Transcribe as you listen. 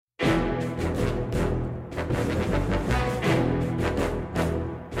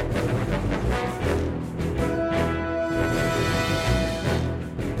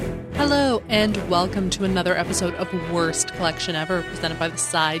And welcome to another episode of Worst Collection Ever, presented by the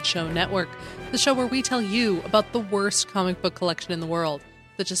Sideshow Network, the show where we tell you about the worst comic book collection in the world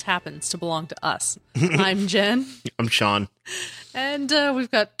that just happens to belong to us. I'm Jen. I'm Sean. And we've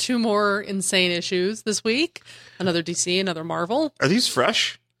got two more insane issues this week. Another DC, another Marvel. Are these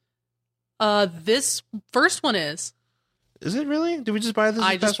fresh? This first one is. Is it really? Did we just buy this?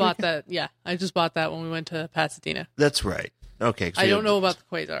 I just bought that. Yeah, I just bought that when we went to Pasadena. That's right. Okay. I don't know about the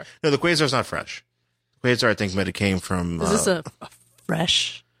Quasar. No, the Quasar's not fresh. Quasar, I think, might have came from... Is this a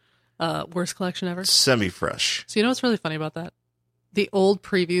fresh worst collection ever? Semi-fresh. So you know what's really funny about that? The old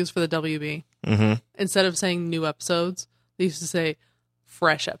previews for the WB, instead of saying new episodes, they used to say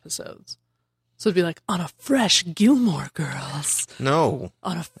fresh episodes. So it'd be like, on a fresh Gilmore Girls. No.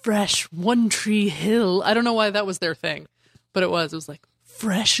 On a fresh One Tree Hill. I don't know why that was their thing, but it was. It was like,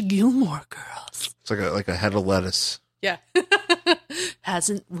 fresh Gilmore Girls. It's like a head of lettuce. Yeah.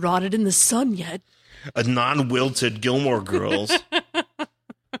 Hasn't rotted in the sun yet. A non-wilted Gilmore Girls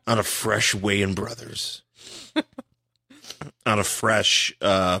on a fresh Wayans Brothers. On a fresh,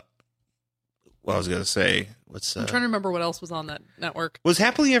 what I was going to say. I'm trying to remember what else was on that network. Was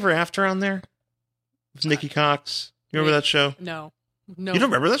Happily Ever After on there? With Nikki Cox? You remember that show? No. You don't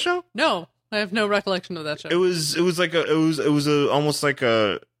remember that show? No. I have no recollection of that show. It was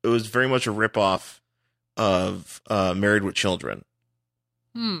very much a ripoff of Married with Children.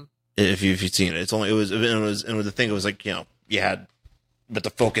 If you've seen it, it was the thing. It was like, but the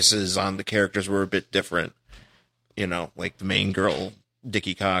focuses on the characters were a bit different. Like the main girl,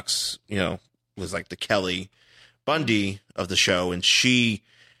 Dickie Cox, was like the Kelly Bundy of the show, and she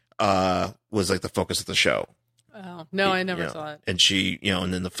was like the focus of the show. Oh no, I never saw it. And she,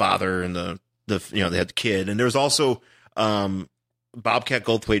 and then the father and the they had the kid, and there was also Bobcat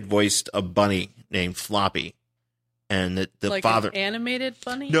Goldthwait voiced a bunny named Floppy, and the like father, an animated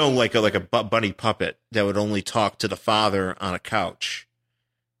bunny. No, like a bunny puppet that would only talk to the father on a couch,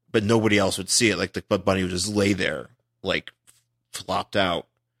 but nobody else would see it. Like the bunny would just lay there, like flopped out.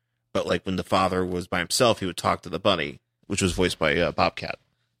 But like when the father was by himself, he would talk to the bunny, which was voiced by Bobcat.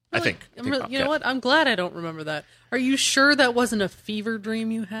 I think you know what? I'm glad I don't remember that. Are you sure that wasn't a fever dream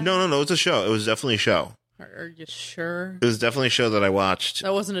you had? No. It's a show. It was definitely a show. Are you sure? It was definitely a show that I watched.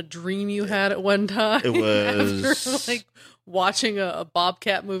 That wasn't a dream you had at one time? It was... After, like, watching a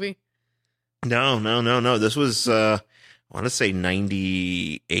Bobcat movie? No. This was, I want to say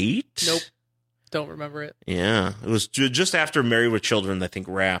 98? Nope. Don't remember it. Yeah. It was just after Married with Children, I think,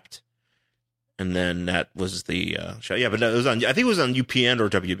 wrapped. And then that was the show. Yeah, but it was on, I think it was on UPN or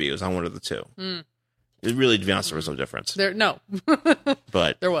WB. It was on one of the two. It really, to be honest, there was no difference. No.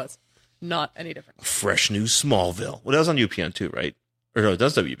 But there was. Not any different. Fresh New Smallville. Well, that was on UPN too, right? Or no,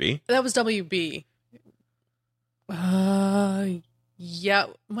 that's WB. That was WB. Yeah.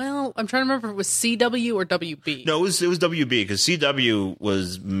 Well, I'm trying to remember if it was CW or WB. No, it was WB because CW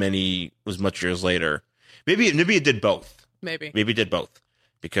was much years later. Maybe it did both. Maybe it did both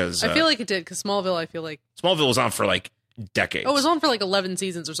because I feel like it did because Smallville. I feel like Smallville was on for like decades. Oh, it was on for like 11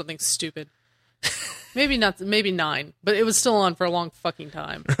 seasons or something stupid. Maybe not. Maybe 9, but it was still on for a long fucking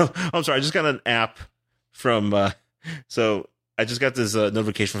time. I'm sorry. I just got an app from. So I just got this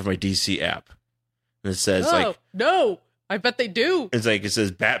notification from my DC app, and it says no. I bet they do. It's like it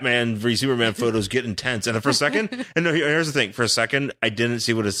says Batman v Superman photos get intense, and for a second, and no, here's the thing. For a second, I didn't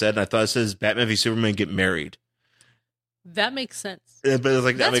see what it said, and I thought it says Batman v Superman get married. That makes sense. But it's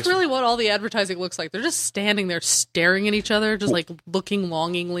like that's really what all the advertising looks like. They're just standing there staring at each other, just like looking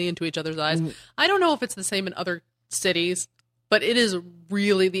longingly into each other's eyes. I don't know if it's the same in other cities, but it is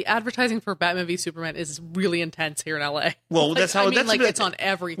really, the advertising for Batman v Superman is really intense here in LA. Well, like, that's how it's on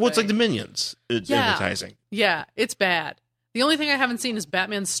everything. Well, it's like the Minions advertising. Yeah, it's bad. The only thing I haven't seen is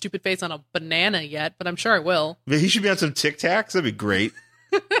Batman's stupid face on a banana yet, but I'm sure I will. He should be on some Tic Tacs. That'd be great.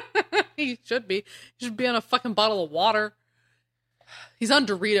 He should be. He should be on a fucking bottle of water. He's on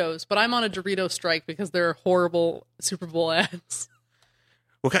Doritos, but I'm on a Dorito strike because they're horrible Super Bowl ads.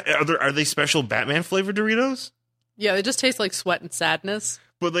 What kind, are they special Batman flavored Doritos? Yeah, they just taste like sweat and sadness.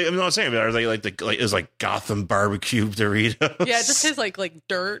 But I'm not saying, but are they it's like Gotham barbecue Doritos? Yeah, it just tastes like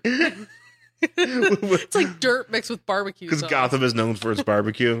dirt. It's like dirt mixed with barbecue. Because Gotham is known for its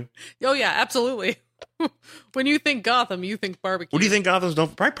barbecue. Oh yeah, absolutely. When you think Gotham, you think barbecue. What do you think Gotham's known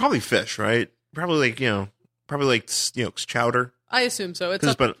for? Probably fish, right? Probably chowder. I assume so.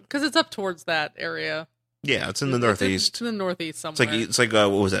 Because it's up towards that area. Yeah, it's in the Northeast. It's in the Northeast somewhere. It's like what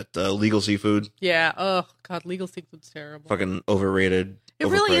was that? Legal Seafood? Yeah. Oh, God, Legal Seafood's terrible. Fucking overrated. It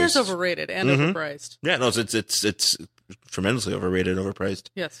really is overrated and overpriced. Yeah, no, it's tremendously overrated, overpriced.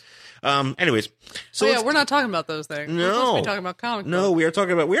 Yes. Anyways, so yeah, we're not talking about those things. No, we're supposed to be talking about comic books. No, we are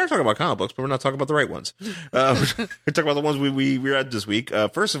talking about comic books, but we're not talking about the right ones. We're talking about the ones we read this week.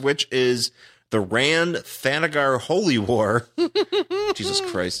 First of which is the Rann-Thanagar Holy War. Jesus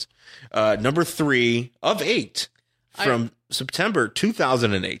Christ. Number 3 of 8 from September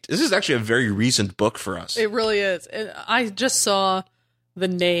 2008. This is actually a very recent book for us. It really is. And I just saw the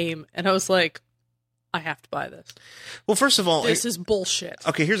name and I was like, I have to buy this. Well, first of all, this is bullshit.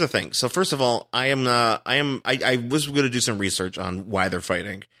 Okay, here's the thing. So first of all, I was going to do some research on why they're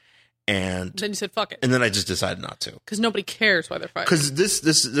fighting, and then you said fuck it, and then I just decided not to because nobody cares why they're fighting. Because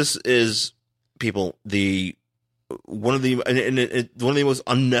this is people one of the most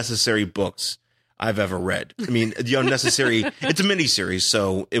unnecessary books I've ever read. I mean, the unnecessary. It's a miniseries,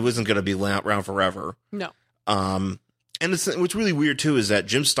 so it wasn't going to be around forever. No. And what's really weird too is that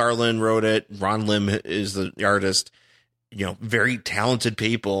Jim Starlin wrote it. Ron Lim is the artist. You know, very talented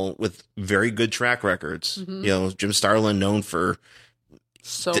people with very good track records. Mm-hmm. You know, Jim Starlin known for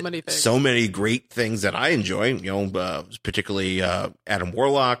so many things, so many great things that I enjoy. You know, particularly Adam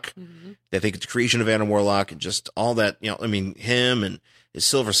Warlock. Mm-hmm. I think it's the creation of Adam Warlock and just all that. You know, I mean, him and his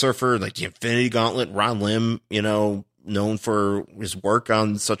Silver Surfer, like the Infinity Gauntlet. Ron Lim, you know, known for his work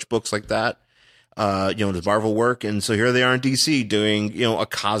on such books like that. You know, his Marvel work. And so here they are in DC doing, you know, a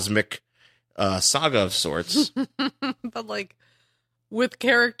cosmic saga of sorts. But like with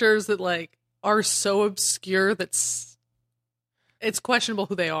characters that like are so obscure that's it's questionable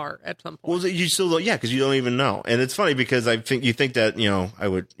who they are at some point. Well, you still don't, yeah, because you don't even know. And it's funny because I think you think that, you know,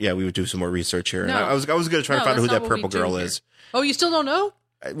 we would do some more research here. No. And I was going to try to find out who that purple girl is. Oh, you still don't know?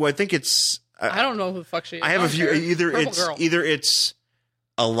 Well, I think it's I don't know who the fuck she is. I have a few Either it's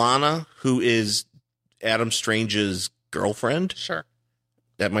Alana, who is Adam Strange's girlfriend. Sure.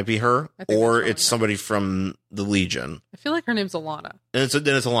 That might be her, or it's somebody from the Legion. I feel like her name's Alana. And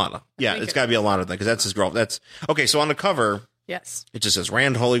then it's Alana. Yeah, it's got to be Alana then, because that's his girl. That's okay. So on the cover, yes, it just says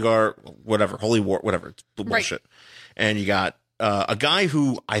Rann-Thanagar, whatever, Holy War, whatever. It's bullshit. Right. And you got a guy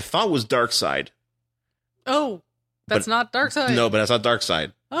who I thought was Darkseid. Oh, that's not Darkseid. No, but that's not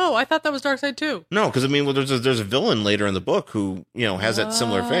Darkseid. Oh, I thought that was Darkseid too. No, because I mean, well, there's a villain later in the book who, you know, has that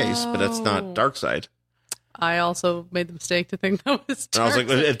similar face, but that's not Darkseid. I also made the mistake to think that was Darkseid. And I was like,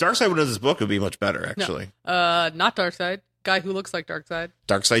 if Darkseid would have this book, it would be much better, actually. No. Not Darkseid. Guy who looks like Darkseid.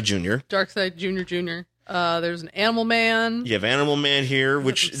 Darkseid Jr. Darkseid Jr. There's an Animal Man. You have Animal Man here,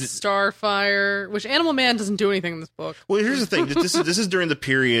 which Starfire. Which Animal Man doesn't do anything in this book. Well, here's the thing. This is during the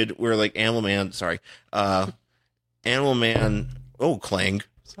period where like Animal Man. Oh, Clang.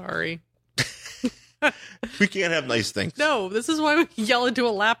 Sorry. We can't have nice things. No, this is why we yell into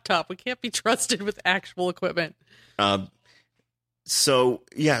a laptop. We can't be trusted with actual equipment. So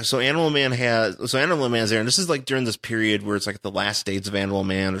Animal Man's there, and this is like during this period where it's like the last days of Animal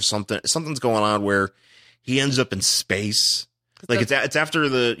Man or something. Something's going on where he ends up in space. Like it's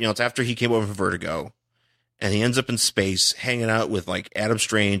after he came over from Vertigo, and he ends up in space hanging out with like Adam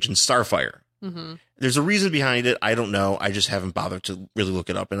Strange and Starfire. Mm-hmm. There's a reason behind it. I don't know. I just haven't bothered to really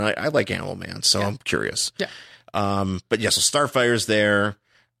look it up. And I like Animal Man, so I'm curious. Yeah. But yeah, so Starfire's there.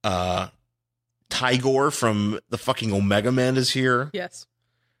 Tygor from the fucking Omega Man is here. Yes.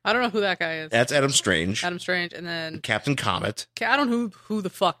 I don't know who that guy is. That's Adam Strange. Adam Strange, and then Captain Comet. I don't know who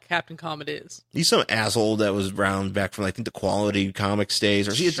the fuck Captain Comet is. He's some asshole that was around back from I think the Quality Comics days,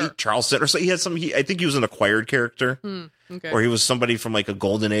 or he Charleston, or so he had some. I think he was an acquired character, okay. Or he was somebody from like a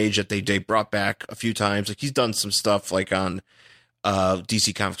golden age that they brought back a few times. Like he's done some stuff like on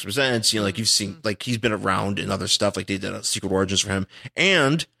DC Comics Presents. You know, like you've seen, like he's been around in other stuff. Like they did a Secret Origins for him,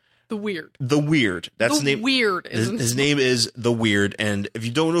 and The Weird. That's the name. Weird. His name is The Weird. And if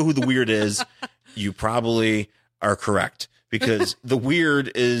you don't know who The Weird is, you probably are correct, because The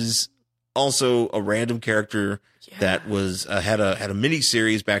Weird is also a random character that was had a mini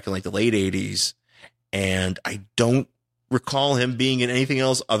series back in like the late 80s. And I don't recall him being in anything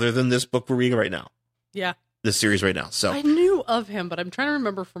else other than this book we're reading right now. Yeah. This series right now. So I knew of him, but I'm trying to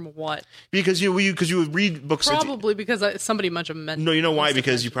remember from what. Because you would read books. Probably because somebody mentioned. No, you know why?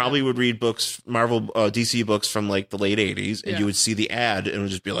 Because you probably would read books, Marvel, DC books from like the late 80s, and you would see the ad and it would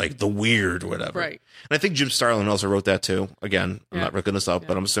just be like The Weird, whatever. Right. And I think Jim Starlin also wrote that too. Again, I'm not looking this up,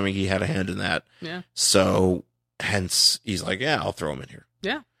 but I'm assuming he had a hand in that. Yeah. So hence he's like, yeah, I'll throw him in here.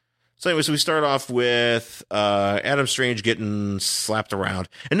 Yeah. So anyway, so we start off with Adam Strange getting slapped around.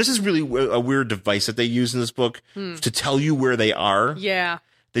 And this is really a weird device that they use in this book to tell you where they are. Yeah.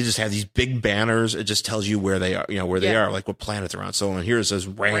 They just have these big banners. It just tells you where they are, they are, like what planet they're on. So in here it says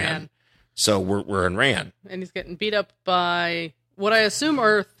Rann. So we're in Rann. And he's getting beat up by what I assume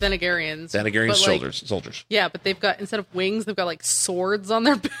are Thanagarians. Thanagarian soldiers. Yeah, but they've got, instead of wings, they've got like swords on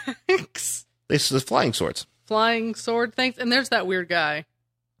their backs. The flying swords. Flying sword things. And there's that weird guy.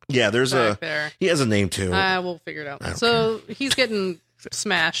 Yeah, he has a name too. We'll figure it out. So he's getting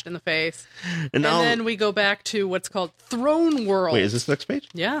smashed in the face. And then we go back to what's called Throne World. Wait, is this the next page?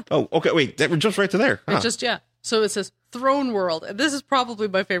 Yeah. Oh, okay. Wait, that jumps right to there. Huh. So it says Throne World. And this is probably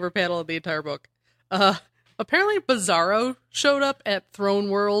my favorite panel of the entire book. Apparently Bizarro showed up at Throne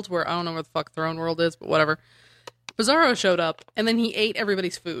World, where I don't know where the fuck Throne World is, but whatever. Bizarro showed up, and then he ate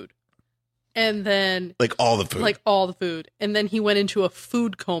everybody's food. And then... Like all the food. And then he went into a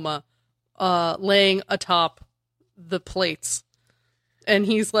food coma, laying atop the plates. And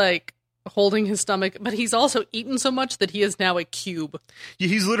he's like holding his stomach, but he's also eaten so much that he is now a cube. Yeah,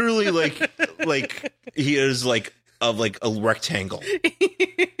 he's literally like he is like a rectangle.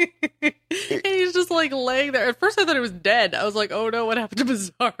 And he's just like laying there. At first I thought he was dead. I was like, oh no, what happened to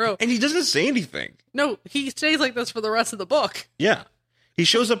Bizarro? And he doesn't say anything. No, he stays like this for the rest of the book. Yeah. He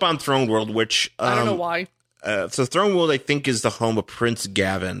shows up on Throne World, which... I don't know why. So Throne World, I think, is the home of Prince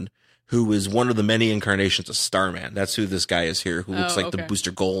Gavin, who is one of the many incarnations of Starman. That's who this guy is here, who looks like the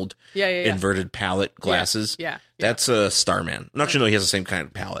Booster Gold inverted palette glasses. Yeah. That's a Starman. I'm not sure, no, he has the same kind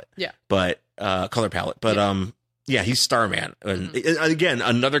of palette. Yeah. But, color palette. But, he's Starman. And again,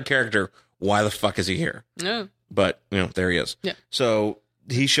 another character. Why the fuck is he here? No. But, there he is. Yeah. So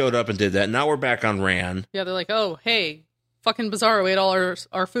he showed up and did that. Now we're back on Rann. Yeah, they're like, oh, hey, fucking Bizarro ate all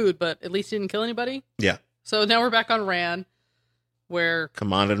our food, but at least he didn't kill anybody. Yeah. So now we're back on Rann, where...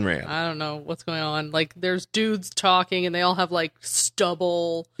 Command and Rann. I don't know what's going on. Like, there's dudes talking, and they all have, like,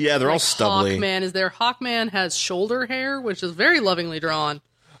 stubble. Yeah, they're all stubbly. Hawkman is there. Hawkman has shoulder hair, which is very lovingly drawn.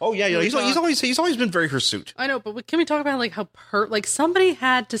 Oh, yeah, he's always been very hirsute. I know, but can we talk about, like, how somebody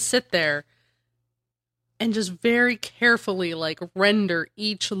had to sit there and just very carefully, like, render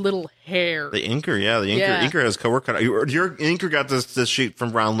each little hair. The inker, Inker has work cut out. Your inker got this sheet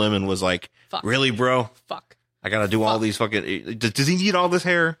from Brown Lim and was like, fuck. Really, bro? Fuck. I gotta do all these fucking... Does he need all this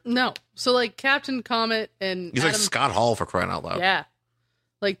hair? No. So, like, Captain Comet and He's like Scott Hall, for crying out loud. Yeah.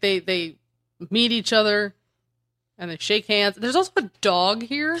 Like, they meet each other, and they shake hands. There's also a dog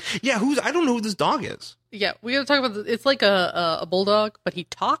here. Yeah, I don't know who this dog is. Yeah, we gotta talk about... It's like a bulldog, but he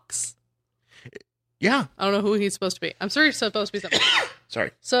talks. Yeah. I don't know who he's supposed to be. I'm sure he's supposed to be something.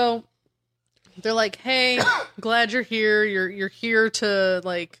 Sorry. So they're like, hey, glad you're here. You're here to,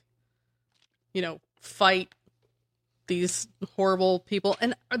 like, fight these horrible people.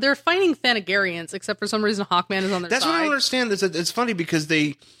 And they're fighting Thanagarians, except for some reason Hawkman is on their side. That's what I don't understand. It's funny because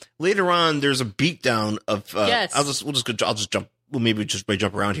later on there's a beatdown of yes. I'll just jump. Well, maybe just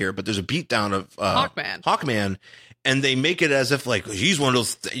jump around here, but there's a beatdown of Hawkman. And they make it as if like he's one of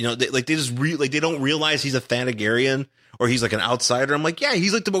those, they don't realize he's a Thanagarian or he's like an outsider. I'm like, yeah,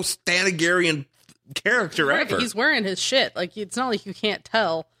 he's like the most Thanagarian character ever. He's wearing his shit. Like, it's not like you can't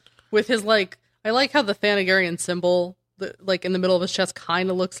tell with his, like, I like how the Thanagarian symbol, like in the middle of his chest, kind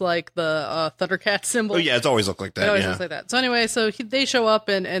of looks like the Thundercat symbol. Oh yeah, it's always looked like that. It always looks like that. So anyway, they show up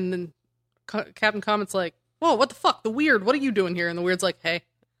and then Captain Comet's like, whoa, what the fuck? The Weird, what are you doing here? And the Weird's like, hey.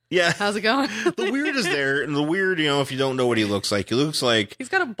 Yeah. How's it going? The Weird is there, and the Weird, if you don't know what he looks like he's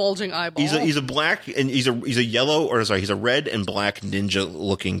got a bulging eyeball. He's a black and he's a red and black ninja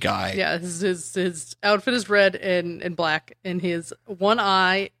looking guy. Yeah, his outfit is red and black, and his one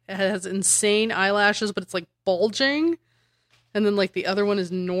eye has insane eyelashes, but it's like bulging, and then like the other one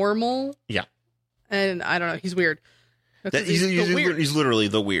is normal. Yeah. And I don't know, he's weird. He's literally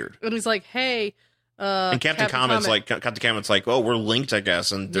the Weird. And he's like, hey. And Captain Comet's like, oh, we're linked, I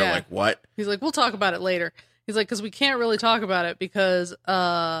guess. And they're like, what? He's like, we'll talk about it later. He's like, because we can't really talk about it because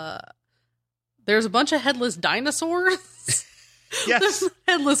there's a bunch of headless dinosaurs. Yes. There's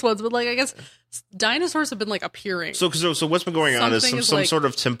headless ones, but like, I guess dinosaurs have been like appearing. So what's been going on is some sort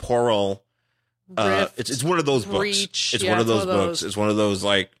of temporal. It's one of those books. It's one of those books. It's one of those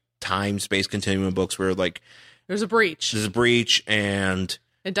like time space continuum books where like there's a breach. And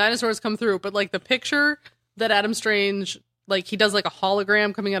dinosaurs come through, but like the picture that Adam Strange, like he does like a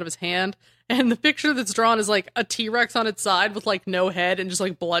hologram coming out of his hand, and the picture that's drawn is like a T-Rex on its side with like no head and just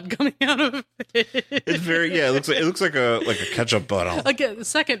like blood coming out of it. It's very it looks like a ketchup bottle. Again, the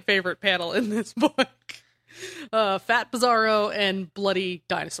second favorite panel in this book. Fat Bizarro and bloody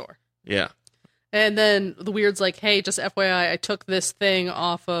dinosaur. Yeah. And then the Weird's like, hey, just FYI, I took this thing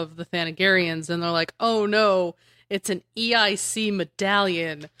off of the Thanagarians, and they're like, oh no, it's an EIC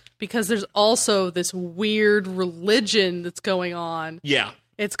medallion, because there's also this weird religion that's going on. Yeah.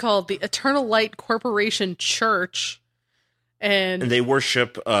 It's called the Eternal Light Corporation Church. And they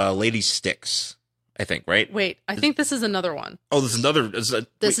worship Lady Styx. I think, right? Wait, I think this is another one. Oh, this is another.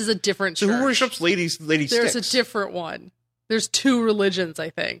 This is a different So church. who worships Lady Sticks? There's a different one. There's two religions, I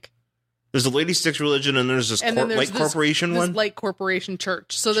think. There's the Lady Sticks religion, and there's this light corporation one. This light corporation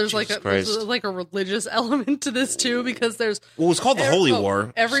church. So there's there's like a religious element to this too, because there's it's called the Holy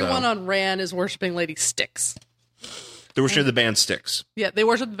War. Everyone on Rann is worshiping Lady Sticks. They worship the band Styx. Yeah, they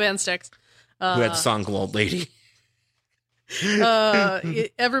worship the band Styx. Who had the song called Lady.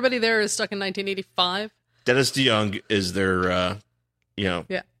 Everybody there is stuck in 1985. Dennis DeYoung is their,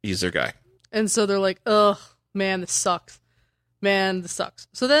 he's their guy. And so they're like, ugh, man, this sucks. Man, this sucks.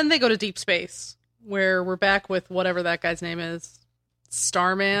 So then they go to deep space, where we're back with whatever that guy's name is.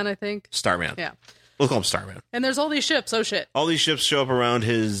 Starman, I think. Starman. Yeah. We'll call him Starman. And there's all these ships. Oh, shit. All these ships show up around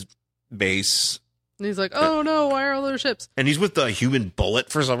his base. And he's like, oh, no, why are all those ships? And he's with the human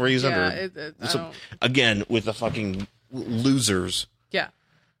bullet for some reason. Yeah, again, with the fucking losers. Yeah.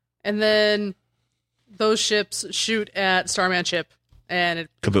 And then those ships shoot at Starman's ship, and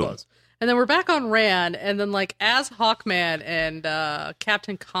it explodes. And then we're back on Rann, and then, like, as Hawkman and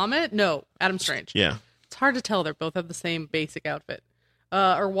Captain Comet, Adam Strange. Yeah. It's hard to tell. They both have the same basic outfit.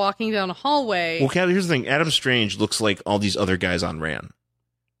 Are walking down a hallway. Well, here's the thing. Adam Strange looks like all these other guys on Rann.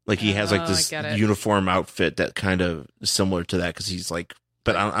 Like, he has, like, this uniform outfit that kind of is similar to that, because he's, like,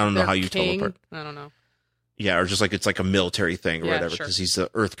 but I don't know how you tell apart. I don't know. Yeah, or just, like, it's like a military thing or whatever, because he's the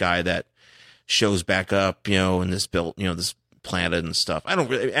Earth guy that shows back up, in this this planet and stuff. I don't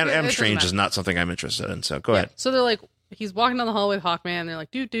really. Adam Strange is not something I'm interested in. So go ahead. So they're like, he's walking down the hallway with Hawkman. And they're like,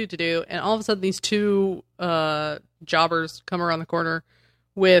 do, and all of a sudden these two jobbers come around the corner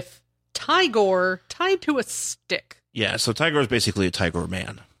with Tigor tied to a stick. Yeah. So Tigor is basically a Tigor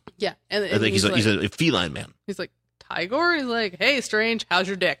man. Yeah, and I think he's a feline man. He's like, Tigor. He's like, hey, Strange, how's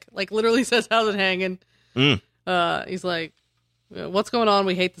your dick? Like, literally says, how's it hanging? He's like, what's going on?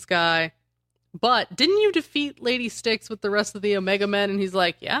 We hate this guy. But didn't you defeat Lady Styx with the rest of the Omega Men? And he's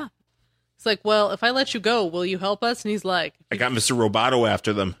like, yeah. He's like, well, if I let you go, will you help us? And he's like, I got Mr. Roboto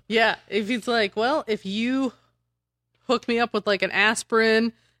after them. Yeah. If he's like, well, if you hook me up with like an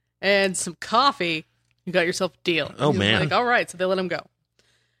aspirin and some coffee, you got yourself a deal. Oh, man. Like, all right. So they let him go.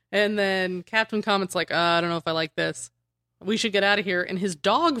 And then Captain Comet's like, I don't know if I like this. We should get out of here. And his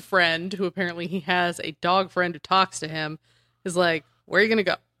dog friend, who apparently he has a dog friend who talks to him, is like, where are you going to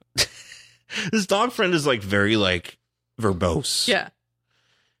go? This dog friend is like very like verbose. Yeah.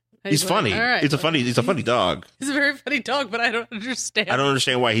 He's funny. All right. He's a funny dog. He's a very funny dog, but I don't understand. I don't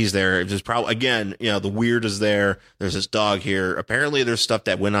understand why he's there. There's probably, again, the weird is there. There's this dog here. Apparently there's stuff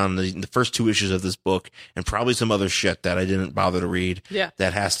that went on in the first two issues of this book, and probably some other shit that I didn't bother to read. Yeah.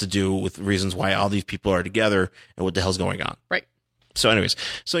 That has to do with reasons why all these people are together and what the hell's going on. Right. So anyways,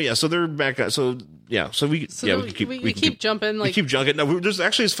 so they're back. So we keep jumping. We keep jumping. No, there's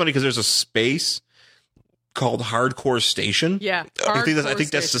actually, it's funny because there's a space called Hardcore Station. Yeah, I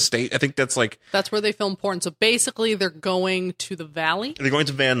think that's the state. I think that's that's where they film porn. So basically, they're going to the valley. They're going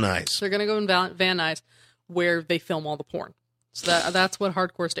to Van Nuys. They're going to go in Van Nuys, where they film all the porn. So that's what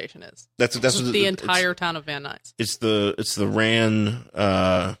Hardcore Station is. That's the entire town of Van Nuys. It's the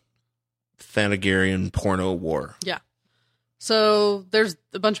Rann-Thanagarian porno war. Yeah. So there's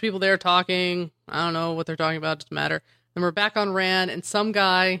a bunch of people there talking. I don't know what they're talking about. It doesn't matter. Then we're back on Rann, and some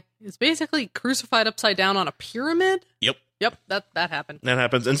guy is basically crucified upside down on a pyramid. Yep. That happened. That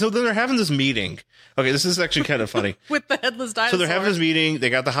happens. And so then they're having this meting. Okay, this is actually kind of funny. With the headless dinosaur. So they're having this meeting. They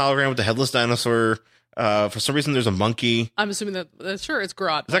got the hologram with the headless dinosaur. For some reason, there's a monkey. I'm assuming that sure, it's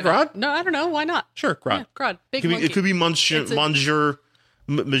Grodd. Is that Grodd? No, I don't know. Why not? Sure, Grodd. Yeah, Grodd. Big monkey. It could be Monsieur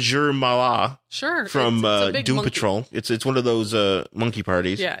Mala. Sure. From it's Doom monkey. Patrol. It's one of those monkey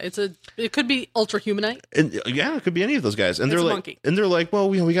parties. Yeah, it could be Ultra Humanite. And yeah, it could be any of those guys. And it's they're a like, monkey. And they're like, well,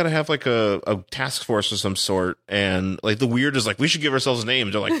 we got to have like a task force of some sort. And like the weird is like, we should give ourselves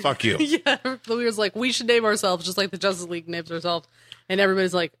names. They're like, fuck you. Yeah, the weird's like, we should name ourselves just like the Justice League names ourselves. And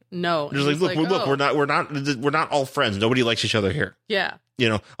everybody's like, no. They're like, look, we're not all friends. Nobody likes each other here. Yeah.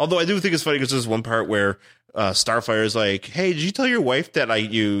 Although I do think it's funny because there's one part where Starfire is like, hey, did you tell your wife that I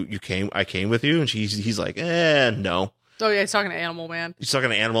came with you? And he's like, no. Oh yeah, he's talking to Animal Man. He's talking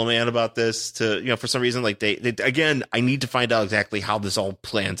to Animal Man about this for some reason, like they again, I need to find out exactly how this all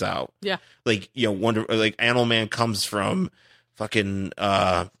plans out. Yeah. Animal Man comes from fucking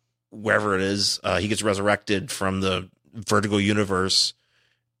wherever it is. He gets resurrected from the Vertigo universe,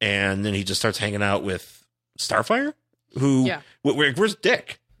 and then he just starts hanging out with Starfire. Where's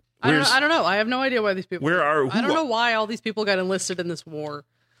Dick? I don't know. I have no idea why these people. I don't know why all these people got enlisted in this war.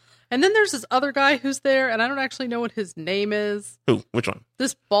 And then there's this other guy who's there, and I don't actually know what his name is. Who? Which one?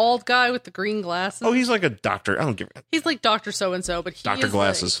 This bald guy with the green glasses. Oh, he's like a doctor. I don't give a... He's like Dr. So-and-so, but Dr.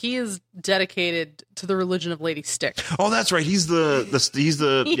 Glasses. He is dedicated to the religion of Lady Stick. Oh, that's right. He's the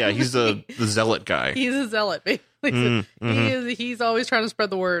zealot guy. He's a zealot, basically. He's always trying to spread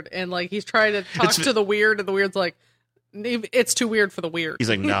the word, and like he's trying to talk to the weird, and the weird's like, it's too weird for the weird. He's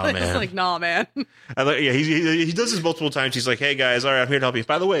like, nah, man. He's like, nah, man. He does this multiple times. He's like, hey guys, all right, I'm here to help you.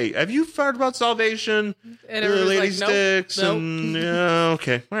 By the way, have you heard about salvation? And everybody's Lady like, Sticks, nope. and yeah,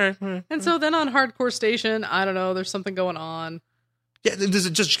 okay, all right. And so then on Hardcore Station, I don't know, there's something going on. Yeah, it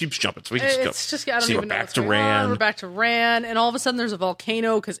just keeps jumping. So we can just go. It's just, I don't See, even we're know back what's to going Rann. on. We're back to Rann, and all of a sudden there's a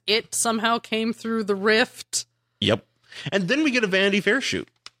volcano because it somehow came through the rift. Yep. And then we get a Vanity Fair shoot.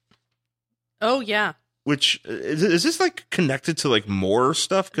 Oh yeah. Which is this like connected to like more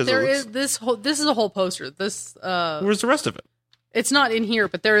stuff? Because this is a whole poster. Where's the rest of it? It's not in here,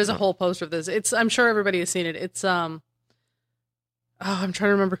 but there is a whole poster of this. I'm sure everybody has seen it. It's I'm trying to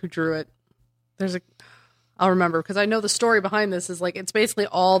remember who drew it. I'll remember because I know the story behind this is like it's basically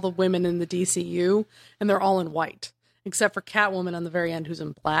all the women in the DCU and they're all in white except for Catwoman on the very end who's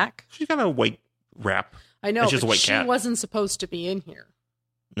in black. She's got a white wrap. I know, but she cat. wasn't supposed to be in here.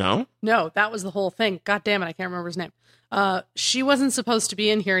 No, that was the whole thing. God damn it, I can't remember his name. She wasn't supposed to be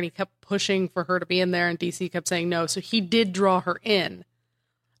in here, and he kept pushing for her to be in there, and DC kept saying no. So he did draw her in,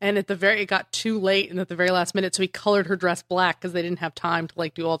 and it got too late, and at the very last minute, so he colored her dress black because they didn't have time to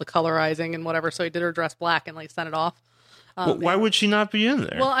like do all the colorizing and whatever. So he did her dress black and like sent it off. Why would she not be in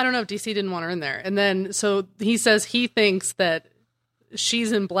there? Well, I don't know if DC didn't want her in there, and then so he says he thinks that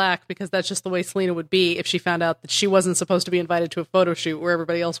she's in black because that's just the way Selena would be if she found out that she wasn't supposed to be invited to a photo shoot where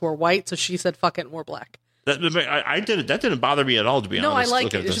everybody else wore white. So she said, fuck it, and wore black. That didn't bother me at all, to be honest. No, I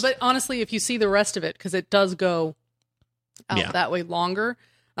like it. But honestly, if you see the rest of it, because it does go out that way longer,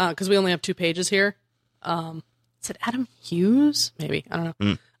 because we only have 2 pages here. Is it Adam Hughes? Maybe. I don't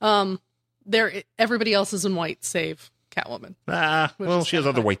know. Everybody else is in white, save Catwoman. Well, she has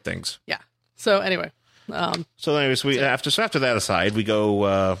other white things. Yeah. So anyway. After that aside, we go.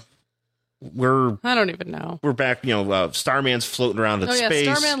 I don't even know. We're back. Starman's floating around in space.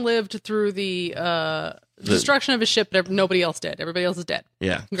 Yeah, Starman lived through the destruction of his ship, but nobody else did. Everybody else is dead.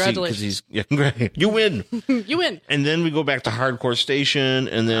 Yeah, congratulations. You win. You win. And then we go back to Hardcore Station,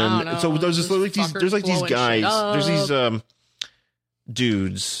 and then so there's these guys. There's these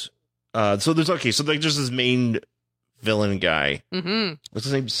dudes. So there's this main villain guy. Mm-hmm. What's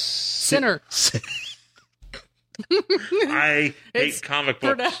his name? Sinner. I hate comic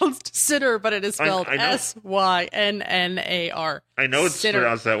books. Pronounced Sinner, but it is spelled Synnar. I know it's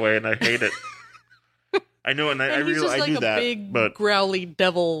pronounced that way, and I hate it. I know, and I knew that. Big, but growly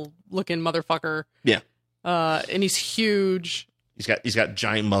devil-looking motherfucker. Yeah, and he's huge. He's got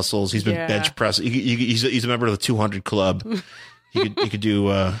giant muscles. He's been bench pressing. He's a member of the 200 club. He could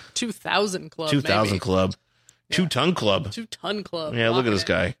do 2000 club. 2000 club. 2-ton club. 2-ton club. Yeah, look at this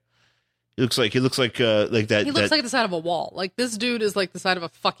guy. He looks like that. He looks like the side of a wall. Like this dude is like the side of a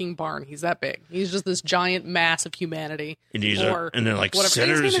fucking barn. He's that big. He's just this giant mass of humanity. And then like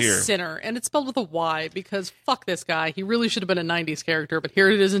Sinner's here. Sinner, and it's spelled with a Y because fuck this guy. He really should have been a '90s character, but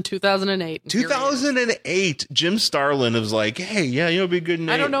here it is in 2008. 2008, Jim Starlin was like, "Hey, yeah, it'd be a good name."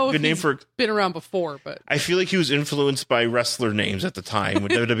 I don't know if he's been around before, but I feel like he was influenced by wrestler names at the time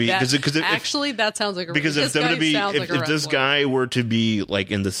with WWE. Actually, that sounds like because if WWE, if this guy were to be like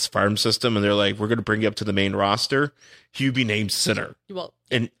in this farm system, and they're like, we're going to bring you up to the main roster, he would be named Sinner. Well,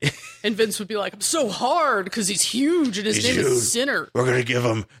 and Vince would be like, I'm so hard because he's huge and his name is Sinner. We're going to give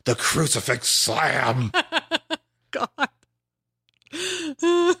him the crucifix slam. God.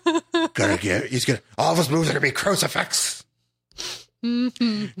 All of his moves are going to be crucifix.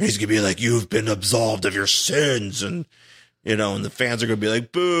 Mm-hmm. He's going to be like, you've been absolved of your sins. And, and the fans are going to be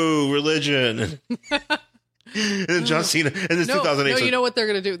like, boo, religion. And then John Cena, and this 2008. No, you know what they're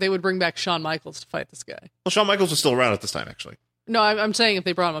going to do? They would bring back Shawn Michaels to fight this guy. Well, Shawn Michaels was still around at this time, actually. No, I'm saying if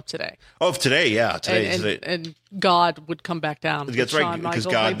they brought him up today. Oh, if today, yeah. Today. And God would come back down. That's right, because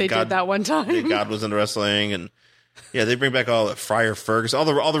God, like they did that one time. God was into wrestling, and yeah, they bring back all the Friar Ferguson,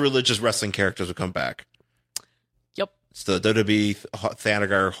 all the religious wrestling characters would come back. Yep. It's the WWE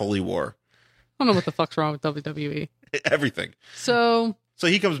Thanagar Holy War. I don't know what the fuck's wrong with WWE. Everything. So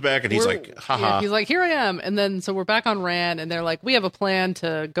he comes back and he's like, haha. Yeah, he's like, here I am. And then, so we're back on Rann, and they're like, we have a plan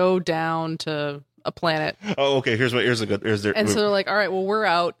to go down to a planet. Oh, okay. And so they're like, all right, well, we're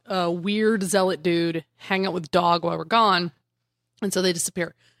out. Weird zealot dude, hang out with Dog while we're gone. And so they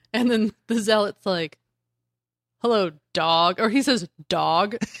disappear. And then the zealot's like, hello, Dog. Or he says,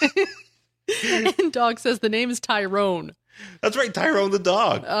 Dog. And Dog says, the name is Tyrone. That's right, Tyrone the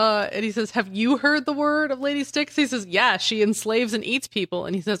dog. And he says, have you heard the word of Lady Styx? He says, yeah, she enslaves and eats people.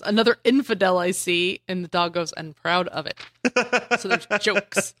 And he says, another infidel I see. And the dog goes, I'm proud of it. So there's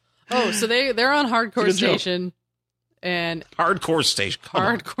jokes. Oh, so they're on Hardcore Station. And Hardcore Station.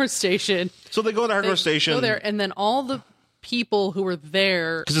 Hardcore Station. So they go to Hardcore Station. Go there, and then all the people who were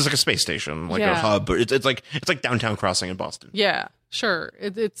there, because it's like a space station, like a hub. It's like Downtown Crossing in Boston. Yeah, sure.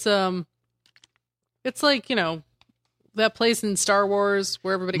 It's like, you know, that place in Star Wars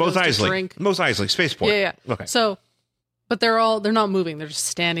where everybody goes to drink. Mos Eisley, spaceport. Yeah. Okay. So, but they're not moving. They're just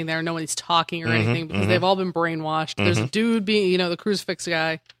standing there. Nobody's talking or anything because they've all been brainwashed. There's a dude being, you know, the crucifix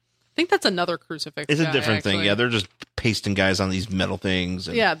guy. I think that's another crucifix. It's a different thing. Yeah, they're just pasting guys on these metal things.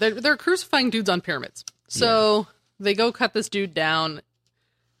 And... Yeah, they're crucifying dudes on pyramids. So they go cut this dude down,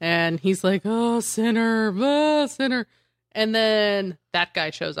 and he's like, "Oh, sinner, sinner," and then that guy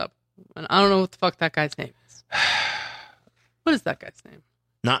shows up, and I don't know what the fuck that guy's name is. What is that guy's name?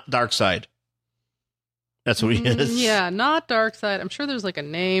 Not Darkseid. That's what he is. Yeah, not Darkseid. I'm sure there's like a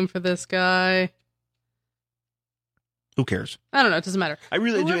name for this guy. Who cares? I don't know. It doesn't matter. I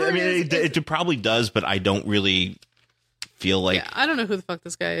really do. I mean, it probably does, but I don't really feel like... Yeah, I don't know who the fuck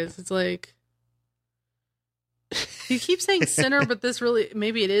this guy is. It's like... He keeps saying Sinner, but this really...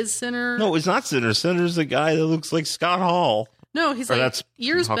 Maybe it is Sinner. No, it's not Sinner. Sinner's the guy that looks like Scott Hall. No, he's like...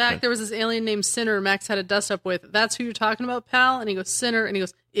 Years back, there was this alien named Sinner Max had a dust up with. That's who you're talking about, pal? And he goes, Sinner. And he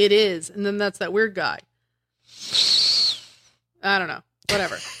goes, it is. And then that's that weird guy. I don't know.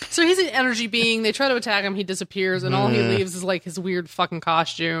 Whatever. So he's an energy being. They try to attack him. He disappears. And all he leaves is like his weird fucking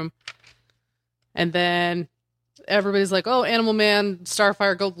costume. And then everybody's like, oh, Animal Man,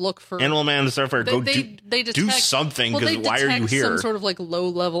 Starfire, go look for... Animal Man, Starfire, do something, because why are you here? Some sort of like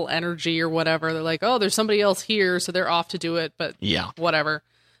low-level energy or whatever. They're like, oh, there's somebody else here, so they're off to do it. But whatever.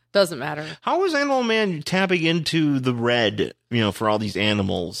 Doesn't matter. How is Animal Man tapping into the red, you know, for all these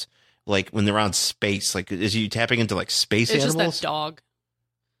animals? Like, when they're on space? Like, is he tapping into, like, space animals? It's just that dog.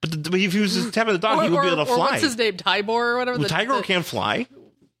 But if he was just tapping the dog, he would be able to fly. Or what's his name? Tybor or whatever? Well, Tybor can't fly.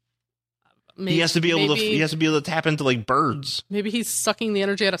 Maybe, he has to be able to tap into, like, birds. Maybe he's sucking the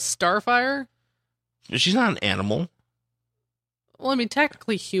energy out of Starfire? She's not an animal. Well, I mean,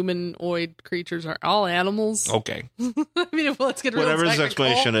 technically humanoid creatures are all animals. Okay. I mean, let's get real whatever his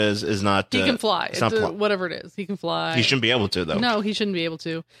explanation is not... He can fly. It's not whatever it is. He can fly. He shouldn't be able to, though. No, he shouldn't be able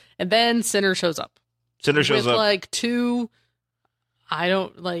to. And then Sinner shows up. With, like, two... I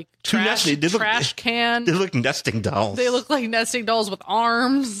don't like trash can. They look nesting dolls. They look like nesting dolls with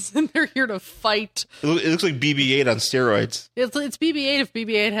arms, and they're here to fight. It looks like BB-8 on steroids. It's BB-8 if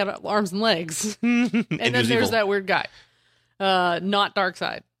BB-8 had arms and legs. and then there's evil. That weird guy, not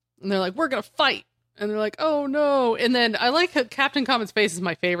Darkseid. And they're like, we're gonna fight. And they're like, oh no. And then I like how Captain Comet's face is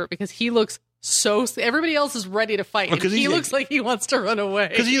my favorite because he looks so... Everybody else is ready to fight. And he looks like he wants to run away.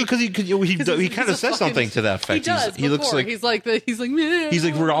 Because he kind of says something to that effect. He does. He looks like... He's like,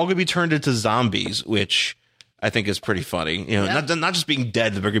 we're all going to be turned into zombies, which I think is pretty funny. You know, not just being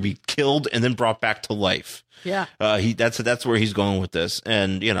dead, they're going to be killed and then brought back to life. Yeah. That's where he's going with this.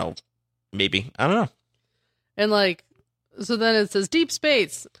 And, you know, maybe. I don't know. And like... So then it says deep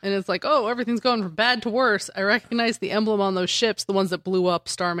space, and it's like, oh, everything's going from bad to worse. I recognize the emblem on those ships, the ones that blew up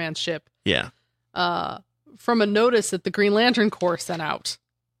Starman's ship. Yeah. From a notice that the Green Lantern Corps sent out.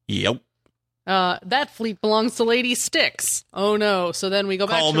 Yep. That fleet belongs to Lady Styx. Oh no! So then we go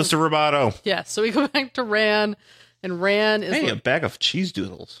back to Mr. Roboto. Yeah. So we go back to Rann, and Rann is a bag of cheese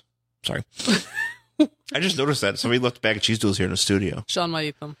doodles. Sorry. I just noticed that somebody left a bag of cheese doodles here in the studio. Sean might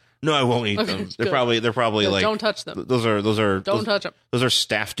eat them. No, I won't eat them. They're probably like... Don't touch them. Those are... Don't touch them. Those are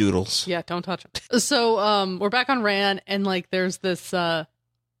staff doodles. Yeah, don't touch them. So, we're back on Rann, and, like, there's this, the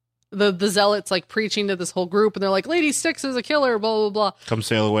zealots, like, preaching to this whole group, and they're like, Lady Styx is a killer, blah, blah, blah. Come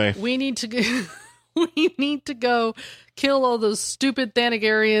sail away. We need to go kill all those stupid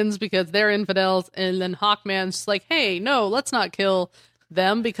Thanagarians because they're infidels, and then Hawkman's just like, hey, no, let's not kill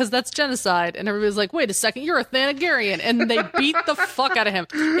them because that's genocide. And everybody's like, wait a second, you're a Thanagarian. And they beat the fuck out of him.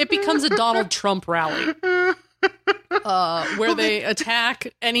 It becomes a Donald Trump rally where they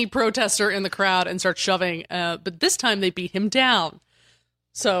attack any protester in the crowd and start shoving. But this time they beat him down.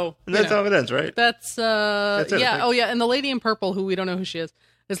 So that's how it ends, right? That's yeah. Oh yeah. And the lady in purple, who we don't know who she is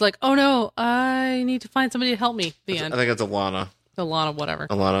like, oh no, I need to find somebody to help me. The end. I think it's Alana. Alana, whatever.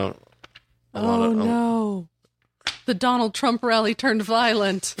 Alana. Oh no. The Donald Trump rally turned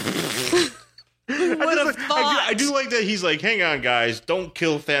violent. I do like that he's like, hang on, guys, don't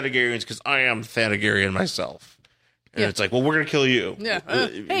kill Thanagarians because I am Thanagarian myself. And it's like, well, we're going to kill you. Yeah.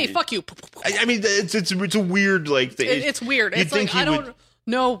 Hey, fuck you. I mean, it's a weird, like... It's weird. It's like, I don't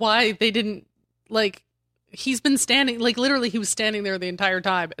know why they didn't, like... he's been standing, like literally he was standing there the entire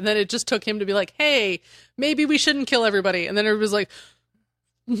time. And then it just took him to be like, hey, maybe we shouldn't kill everybody. And then it was like,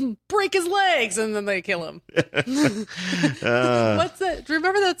 break his legs. And then they kill him. What's that? Do you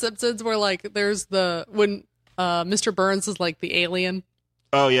remember that Simpsons where like there's when Mr. Burns is like the alien?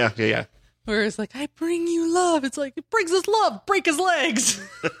 Oh, yeah. Where it's like, I bring you love. It's like, it brings us love. Break his legs.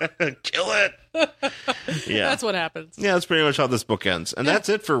 Kill it. Yeah. That's what happens. Yeah, that's pretty much how this book ends. And that's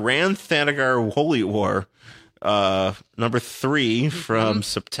it for Rann-Thanagar Holy War, number 3 from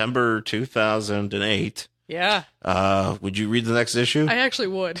September 2008. Yeah. Would you read the next issue? I actually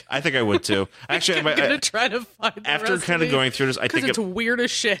would. I think I would too. Actually, I'm going to try to find the after rest kind of going through this, I think it's weird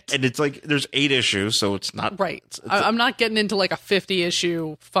as shit. And it's like there's 8 issues, so it's not right. I'm not getting into like a 50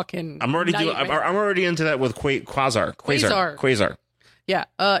 issue fucking. I'm already into that with Quasar. Yeah.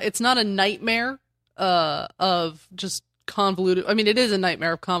 It's not a nightmare of just convoluted. I mean, it is a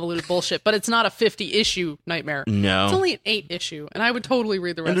nightmare of convoluted bullshit, but it's not a 50 issue nightmare. No, it's only an 8 issue, and I would totally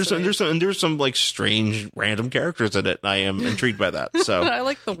read the rest. And there's some like strange random characters in it. And I am intrigued by that. So I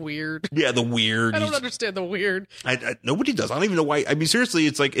like the weird. Yeah, the weird. I don't understand the weird. Nobody does. I don't even know why. I mean, seriously,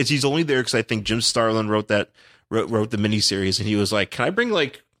 it's like he's only there because I think Jim Starlin wrote the miniseries, and he was like, "Can I bring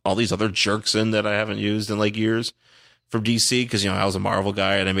like all these other jerks in that I haven't used in like years?" From DC, because I was a Marvel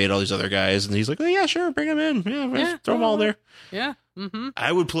guy and I made all these other guys, and he's like, "Oh yeah, sure, bring them in, throw them all there." Yeah, mm-hmm. I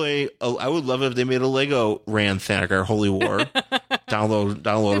would love it if they made a Lego Rann-Thanagar Holy War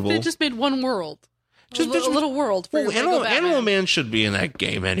downloadable. If they just made one world, just a little world. For Animal Man should be in that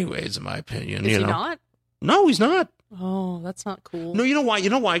game, anyways, in my opinion. Is he not? No, he's not. Oh, that's not cool. No, you know why? You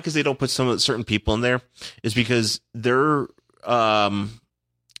know why? Because they don't put certain people in there. Is because their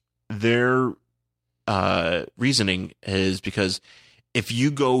reasoning is because if you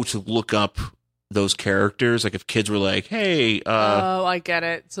go to look up those characters, like if kids were like, "Hey," I get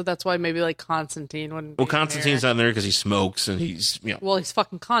it. So that's why maybe like Constantine wouldn't. Well, Constantine's not there because he smokes and he's Well, he's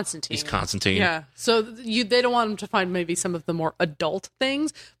fucking Constantine. He's Constantine. Yeah. So they don't want him to find maybe some of the more adult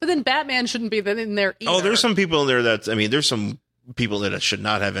things, but then Batman shouldn't be in there either. Oh, there's some people in there there's some people that should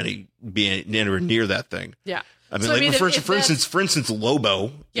not have be anywhere near that thing. Yeah. I mean, for instance,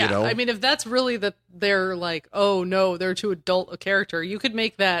 Lobo. Yeah, you know? I mean, if that's really they're like, oh no, they're too adult a character, you could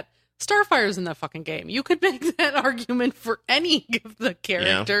make that Starfire's in that fucking game. You could make that argument for any of the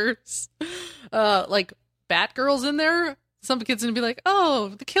characters. Yeah. Like Batgirl's in there. Some kids gonna be like, oh,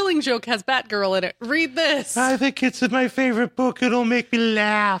 the Killing Joke has Batgirl in it. Read this. I think it's my favorite book. It'll make me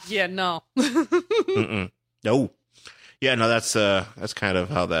laugh. Yeah, no. No. Yeah, no. That's kind of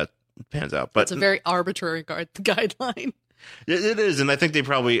how that pans out, but it's a very arbitrary guideline. It is, and I think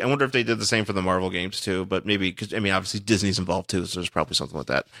I wonder if they did the same for the Marvel games too, but maybe because obviously Disney's involved too, so there's probably something with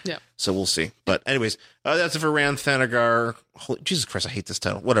that. Yeah. So we'll see. But anyways, that's it for Rann-Thanagar. Jesus Christ, I hate this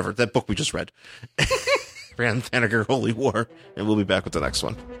title. Whatever, that book we just read. Rann-Thanagar Holy War, and we'll be back with the next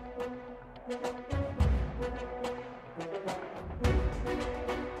one.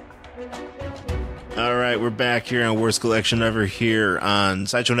 All right, we're back here on Worst Collection Ever here on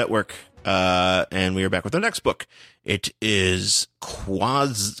Sideshow Network, and we are back with our next book. It is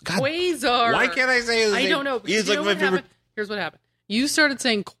Quasar. Why can't I say his name? I don't know. He's like my favorite. Here's what happened. You started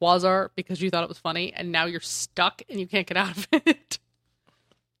saying Quasar because you thought it was funny, and now you're stuck and you can't get out of it.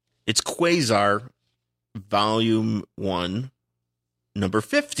 It's Quasar, Volume 1, number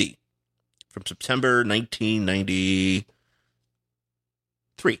 50, from September 1993.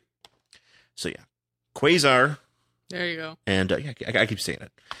 So yeah, Quasar. There you go. And I keep saying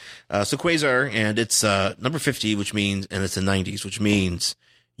it. So Quasar, and it's number 50, which means, and it's the 90s, which means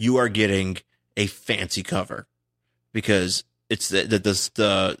you are getting a fancy cover because it's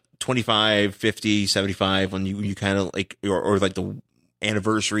the 25, 50, 75 when you kind of like, or like the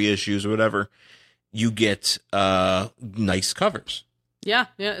anniversary issues or whatever, you get nice covers. Yeah,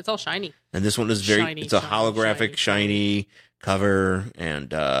 it's all shiny. And this one is it's a holographic, shiny cover,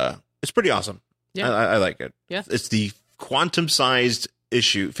 and it's pretty awesome. Yeah, I like it. Yeah, it's the quantum-sized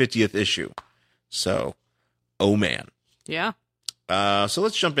issue, 50th issue. So, oh man. Yeah. So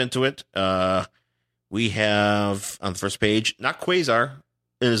let's jump into it. We have on the first page not Quasar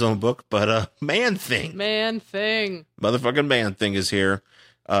in his own book, but Man-Thing. Man-Thing. Motherfucking Man-Thing is here,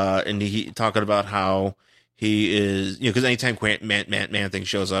 and he talking about how he is, because anytime Man-Thing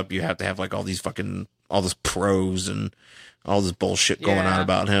shows up, you have to have like all this prose and all this bullshit going on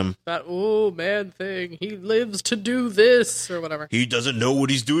about him. About, Man-Thing, he lives to do this, or whatever. He doesn't know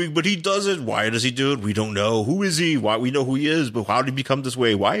what he's doing, but he does it. Why does he do it? We don't know. Who is he? Why? We know who he is, but how did he become this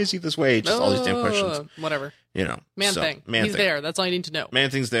way? Why is he this way? Just all these damn questions. Whatever. Man-Thing. He's there. That's all you need to know.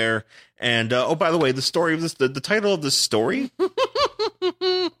 Man-Thing's there. And, by the way, the story of this, the title of this story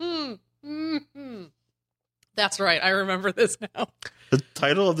That's right. I remember this now. The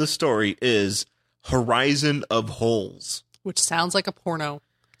title of the story is Horizon of Holes. Which sounds like a porno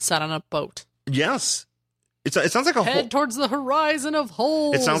set on a boat. Yes. It sounds like a Head towards the horizon of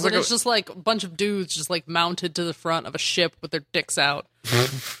holes. It sounds like it's just like a bunch of dudes just like mounted to the front of a ship with their dicks out.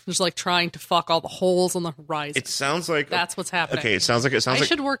 Just like trying to fuck all the holes on the horizon. It sounds like that's what's happening. Okay, it sounds like I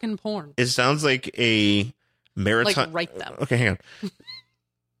should work in porn. It sounds like a maritime. Like write them. Okay, hang on.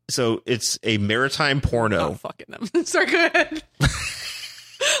 So it's a maritime porno. Oh, fucking them. Sorry, go ahead.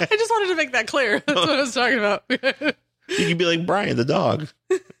 I just wanted to make that clear. That's what I was talking about. You could be like Brian the dog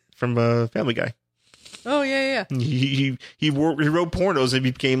from Family Guy. Oh yeah. He wrote pornos and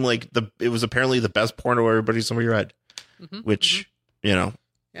became like it was apparently the best porno everybody somebody read, which you know,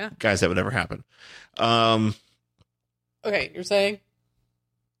 guys, that would never happen. Okay, you're saying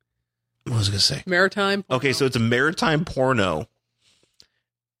what was I gonna say? Maritime porno. Okay, so it's a maritime porno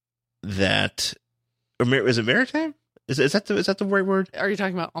that is it maritime? Is that the right word? Are you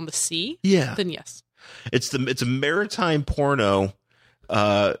talking about on the sea? Yeah. Then yes. It's a maritime porno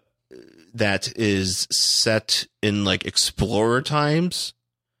that is set in like explorer times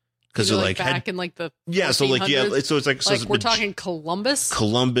because they're like back in like the so like so it's like we're talking Columbus,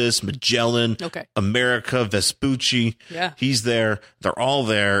 Magellan, America, Vespucci. Yeah, he's there. They're all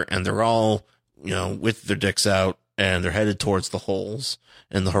there, and they're all with their dicks out, and they're headed towards the holes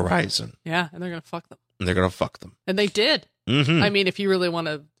in the horizon. Yeah, and they're gonna fuck them. And they did. Mm-hmm. I mean, if you really want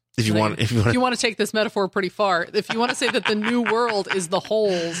to. If you want to take this metaphor pretty far, if you want to say that the new world is the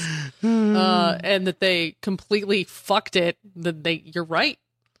holes, and that they completely fucked it, then you're right.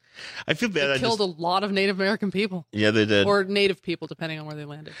 I feel bad. They killed a lot of Native American people. Yeah, they did. Or Native people, depending on where they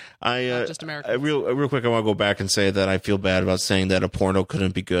landed. Not just Americans. Real quick, I want to go back and say that I feel bad about saying that a porno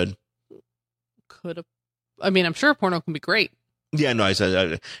couldn't be good. I mean, I'm sure a porno can be great. Yeah, no, I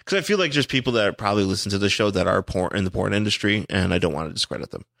said because I feel like there's people that probably listen to the show that are in the porn industry, and I don't want to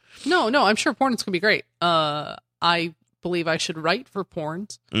discredit them. No, I'm sure porns can be great. I believe I should write for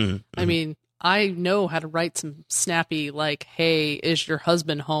porns. Mm-hmm. I mean, I know how to write some snappy, like, "Hey, is your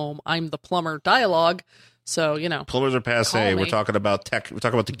husband home? I'm the plumber" dialogue. So plumbers are passe. We're talking about tech. We're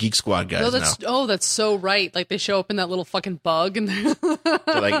talking about the Geek Squad guys now. That's so right. Like they show up in that little fucking bug, and they're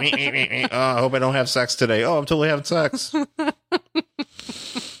like, me. Oh, I hope I don't have sex today. Oh, I'm totally having sex.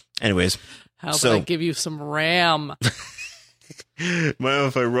 Anyways, how about I give you some RAM? Mind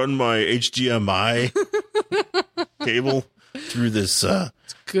if I run my HDMI cable through this?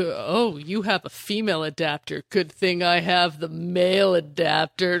 Oh, you have a female adapter. Good thing I have the male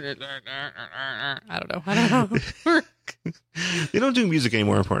adapter. I don't know. They don't do music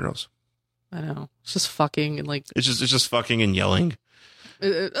anymore in pornos. I know. It's just fucking and like it's just fucking and yelling.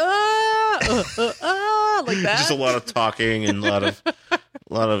 Like that. Just a lot of talking and a lot of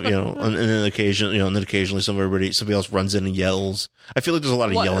and then occasionally somebody else runs in and yells. I feel like there's a lot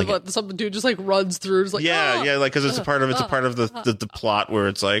of yelling. Some dude just like runs through, just like like because it's a part of the plot where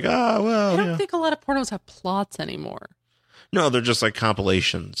it's like I don't think a lot of pornos have plots anymore. No, they're just like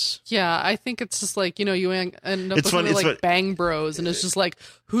compilations. Yeah, I think it's just like, you end up with Bang Bros, and it's just like,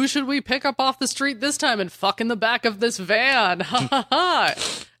 who should we pick up off the street this time and fuck in the back of this van? Ha ha ha.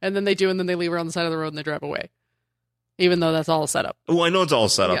 And then they do, and then they leave her on the side of the road and they drive away. Even though that's all set up. Well, I know it's all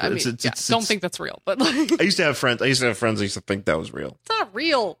set up. Don't think that's real, but like I used to have friends. I used to think that was real. It's not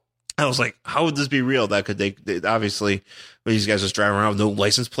real. I was like, how would this be real? That could they obviously these guys just driving around with no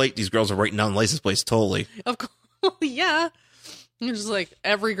license plate. These girls are writing down license plates totally. Of course. Yeah. It's just like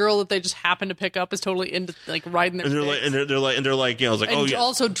every girl that they just happen to pick up is totally into like riding their and they're like it's like, and oh yeah,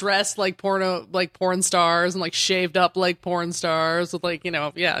 also dressed like porn stars and like shaved up like porn stars with like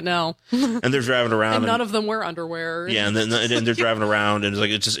no. And they're driving around and none of them wear underwear. Yeah, and then they're driving around and it's like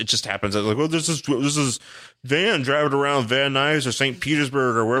it just happens. It's like, well, this is Van driving around Van Nuys or St.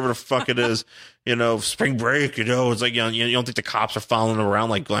 Petersburg or wherever the fuck it is. Spring break. It's like you don't think the cops are following them around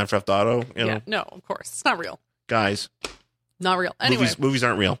like Grand Theft Auto. Yeah, no, of course it's not real, guys. Not real. Anyway, movies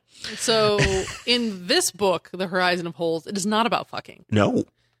aren't real. So in this book, The Horizon of Holes, it is not about fucking. No.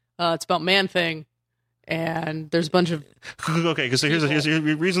 It's about Man-Thing, and there's a bunch of okay. Because here's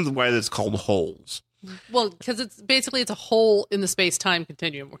the reason why it's called Holes. Well, because it's a hole in the space-time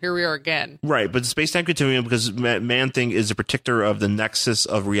continuum. Here we are again. Right, but the space-time continuum because Man-Thing is a predictor of the nexus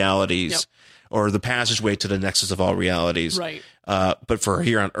of realities. Yep. Or the passageway to the nexus of all realities. Right. But for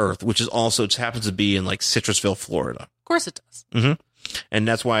here on Earth, which is also just happens to be in like Citrusville, Florida. Of course it does. Mm-hmm. And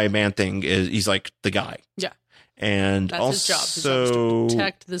that's why Man-Thing he's like the guy. Yeah. And that's also his job. His job is to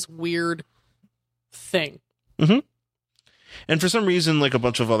protect this weird thing. Mm-hmm. And for some reason, like a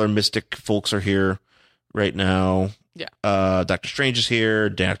bunch of other mystic folks are here right now. Yeah. Dr. Strange is here.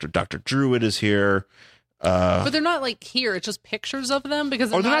 Dr. Druid is here. But they're not like here. It's just pictures of them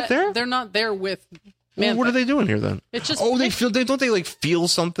because they're not there? They're not there with. Well, what are they doing here then? It's just they don't they like feel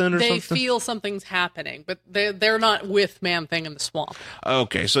something or something? They feel something's happening, but they're not with Man-Thing in the swamp.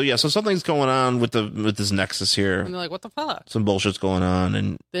 Okay, so something's going on with this nexus here. And they're like, what the fuck? Some bullshit's going on,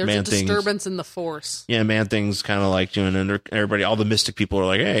 and there's a disturbance in the force. Yeah, Man-Thing's kind of like doing, and everybody, all the Mystic people are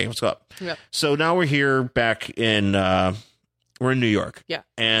like, hey, what's up? Yeah. So now we're here back in we're in New York. Yeah.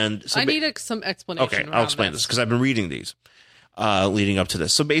 And so I need some explanation. Okay, I'll explain this because I've been reading these leading up to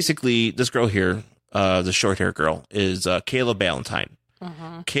this. So basically, this girl here, the short hair girl, is Kayla Ballantyne.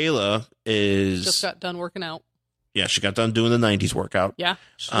 Kayla is just got done working out. Yeah, she got done doing the 90s workout. Yeah,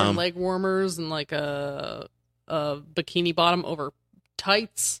 she's wearing leg warmers and like a bikini bottom over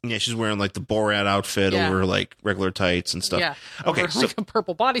tights. Yeah, she's wearing like the Borat outfit over like regular tights and stuff. Yeah. Okay, over, like a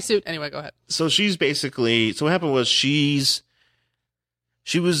purple bodysuit. Anyway, go ahead. So she's basically. So what happened was she's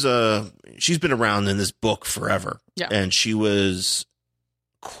been around in this book forever. Yeah, and she was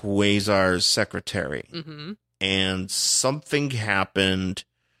Quasar's secretary. Mm-hmm. And something happened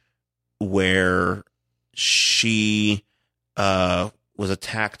where she was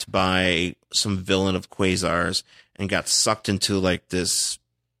attacked by some villain of Quasar's and got sucked into like this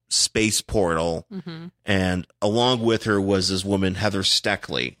space portal. Mm-hmm. And along with her was this woman, Heather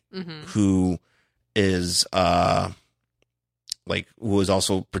Steckley, who is who was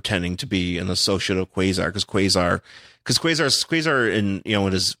also pretending to be an associate of Quasar because Quasar in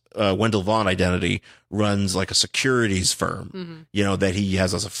in his Wendell Vaughn identity runs like a securities firm, that he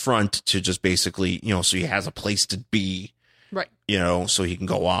has as a front to just basically, so he has a place to be, right? So he can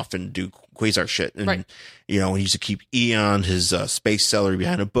go off and do Quasar shit, and right. He used to keep Eon, his space celery,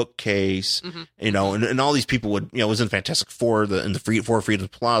 behind a bookcase, and all these people would, it was in Fantastic Four, in the Four Freedom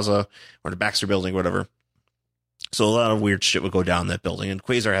Plaza or the Baxter Building, or whatever. So a lot of weird shit would go down that building, and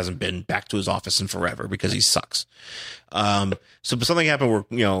Quasar hasn't been back to his office in forever because he sucks. So something happened where,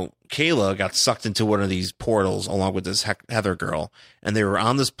 Kayla got sucked into one of these portals along with this Heather girl, and they were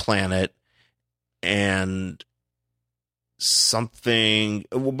on this planet, and something,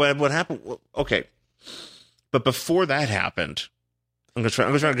 but what happened? Okay. But before that happened, I'm gonna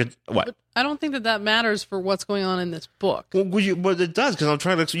try to get what? But I don't think that matters for what's going on in this book. Well, but it does, because I'm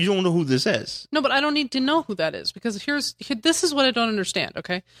trying to. You don't know who this is. No, but I don't need to know who that is, because this is what I don't understand.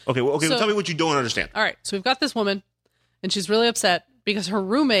 Okay. Okay. Well, tell me what you don't understand. All right. So we've got this woman, and she's really upset because her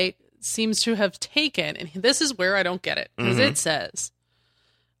roommate seems to have taken, and this is where I don't get it, because it says,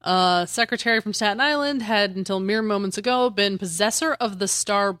 secretary from Staten Island had until mere moments ago been possessor of the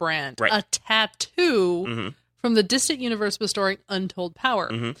Star Brand, right. A tattoo from the distant universe bestowing untold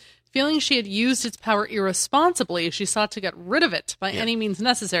power. Feeling she had used its power irresponsibly, she sought to get rid of it by any means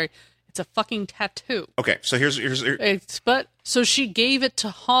necessary. It's a fucking tattoo. Okay, so here's so she gave it to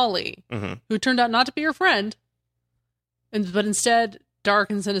Holly, who turned out not to be her friend, but instead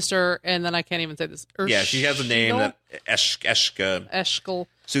dark and sinister, and then I can't even say this. Yeah, she has a name that Eshkel.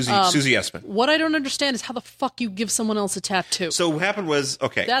 Susie Essman. What I don't understand is how the fuck you give someone else a tattoo. So what happened was,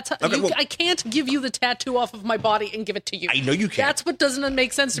 okay. I can't give you the tattoo off of my body and give it to you. I know you can't. That's what doesn't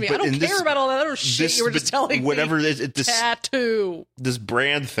make sense to me. I don't care about all that other shit you were just telling me. This tattoo. This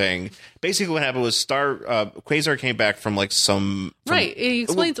brand thing. Basically what happened was Quasar came back from like some... Right, he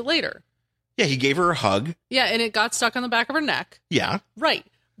explains it later. Yeah, he gave her a hug. Yeah, and it got stuck on the back of her neck. Yeah. Right,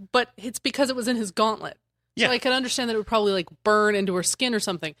 but it's because it was in his gauntlet. So yeah. I could understand that it would probably like burn into her skin or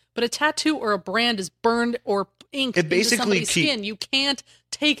something. But a tattoo or a brand is burned or inked into somebody's skin. You can't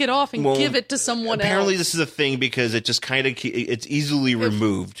take it off and give it to someone else. Apparently this is a thing because it just kind of, it's easily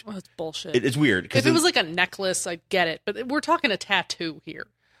removed. Well, that's bullshit. It's weird. If it was like a necklace, I'd get it. But we're talking a tattoo here.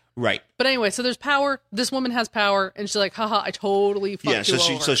 Right. But anyway, so there's power. This woman has power. And she's like, haha, I totally fucked you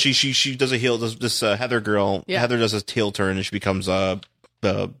over. So she does a heel. This Heather girl, Heather does a heel turn and she becomes the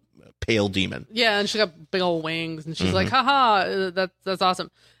pale demon. Yeah, and she got big old wings, and she's like, haha, that's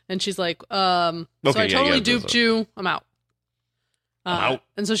awesome. And she's like, so I totally duped you. I'm out. I'm out.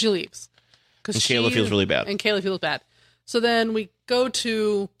 And so she leaves. And Kayla feels really bad. And Kayla feels bad. So then we go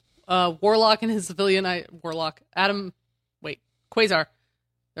to Warlock and his civilian, Quasar.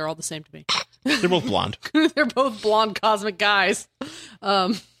 They're all the same to me. They're both blonde. They're both blonde cosmic guys.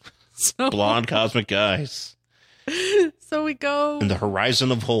 Blonde cosmic guys. So we go in the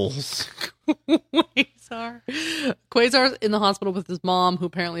horizon of holes. Quasar's in the hospital with his mom, who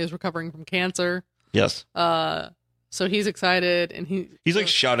apparently is recovering from cancer. Yes. So he's excited, and he's like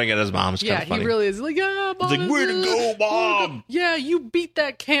shouting at his mom. It's kind of funny. He really is. He's like, yeah, Mom. He's like, way to go, Mom! Yeah, you beat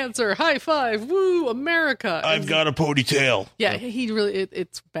that cancer. High five. Woo, America. I've got a ponytail. Yeah, he really,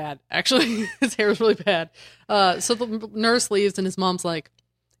 it's bad. Actually, his hair is really bad. So the nurse leaves, and his mom's like,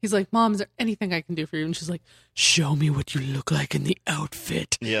 he's like, Mom, is there anything I can do for you? And she's like, show me what you look like in the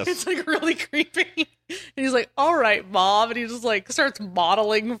outfit. Yes. It's like really creepy. And he's like, all right, Mom. And he just like starts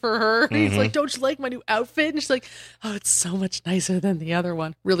modeling for her. And he's like, don't you like my new outfit? And she's like, oh, it's so much nicer than the other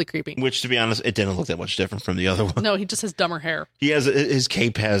one. Really creepy. Which, to be honest, it didn't look that much different from the other one. No, he just has dumber hair. His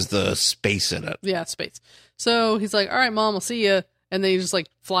cape has the space in it. Yeah, space. So he's like, all right, Mom, I'll see you. And then he just like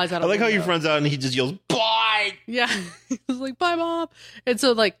flies out. I like how he runs out and he just yells, bye. Yeah. He's like, bye, Mom. And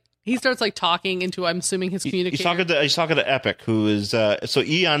so like he starts like talking into, I'm assuming, his communicator. He's talking to Epic, who is so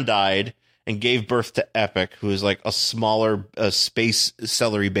Eon died and gave birth to Epic, who is like a smaller space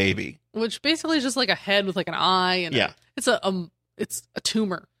celery baby, which basically is just like a head with like an eye, and it's a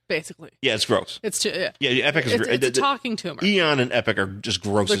tumor basically. Yeah, it's gross. Yeah, Epic is it's a talking tumor. Eon and Epic are just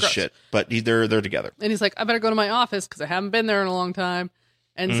gross as shit, but they're together. And he's like, I better go to my office because I haven't been there in a long time.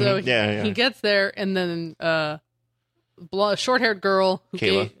 And so he gets there, and then short-haired girl,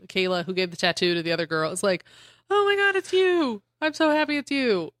 Kayla, who gave the tattoo to the other girl, is like, oh my God, it's you. I'm so happy it's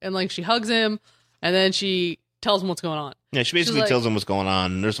you. And like she hugs him, and then she tells him what's going on. Yeah, she basically tells him what's going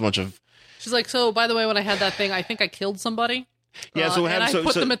on. And there's a bunch of... She's like, so by the way, when I had that thing, I think I killed somebody. Yeah, so what happens? And I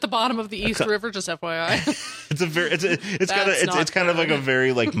put them at the bottom of the East River, just FYI. It's kind of like a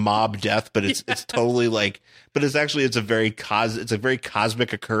very like mob death, but it's totally like, but it's actually it's a very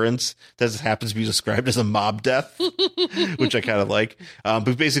cosmic occurrence that happens to be described as a mob death, which I kind of like.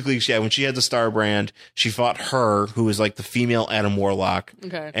 But basically, when she had the Star Brand, she fought her, who is like the female Adam Warlock.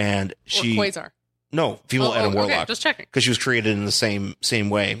 Okay, and she Quasar. No, female Adam Warlock. Okay, just checking. Because she was created in the same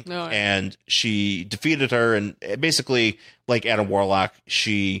way. Oh, yeah. And she defeated her, and basically, like Adam Warlock,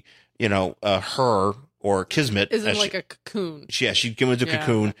 she, her, or Kismet. Is in like a cocoon. She came into a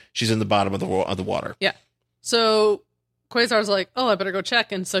cocoon. Okay. She's in the bottom of the water. Yeah. So Quasar's like, oh, I better go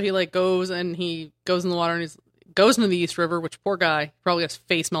check. And so he like goes in the water, and he goes into the East River, which poor guy probably has his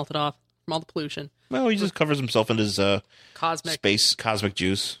face melted off from all the pollution. Well, he just covers himself in his cosmic juice.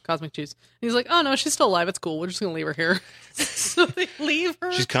 Cosmic juice. And he's like, oh, no, she's still alive. It's cool. We're just going to leave her here. So they leave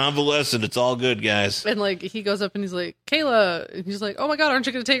her. She's convalescent. It's all good, guys. And, like, he goes up and he's like, Kayla. And he's like, oh, my God, aren't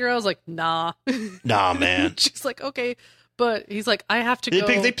you going to take her out? I was like, nah. Nah, man. She's like, okay. But he's like, I have to go.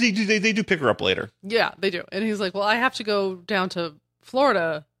 They do pick her up later. Yeah, they do. And he's like, well, I have to go down to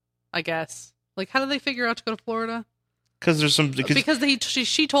Florida, I guess. Like, how do they figure out to go to Florida? Because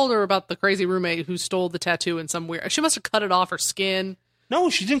she told her about the crazy roommate who stole the tattoo in some weird. She must have cut it off her skin. No,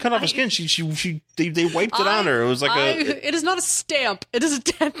 she didn't cut off her skin. They wiped it on her. It was like it is not a stamp. It is a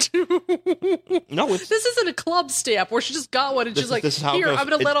tattoo. No, this isn't a club stamp where she just got one and she's like, here, I'm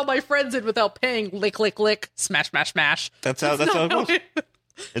going to let all my friends in without paying. Lick, lick, lick. Smash, smash, smash. That's how it goes.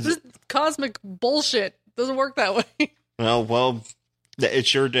 This cosmic bullshit doesn't work that way. Well. It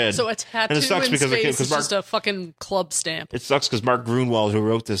sure did. So a tattoo in space is just a fucking club stamp. It sucks because Mark Grunwald, who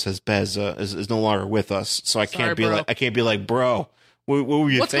wrote this, is no longer with us. So I can't be like, bro, what were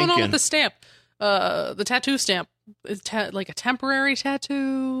you thinking? What's going on with the stamp? The tattoo stamp is like a temporary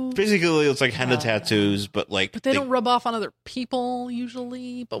tattoo. Basically, it's like henna tattoos, but they don't rub off on other people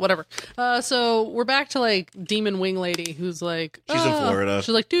usually. But whatever. So we're back to like Demon Wing Lady, who's like, she's in Florida.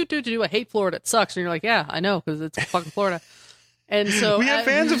 She's like, dude, I hate Florida. It sucks. And you're like, yeah, I know, because it's fucking Florida. And so we have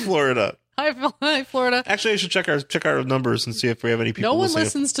fans of Florida. Hi, Florida. Actually, I should check our numbers and see if we have any people. No one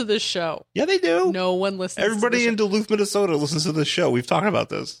listens to this show. Yeah, they do. No one listens. Everybody in Duluth, Minnesota, listens to this show. We've talked about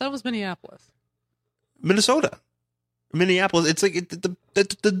this. That was Minneapolis. Minnesota, Minneapolis. It's like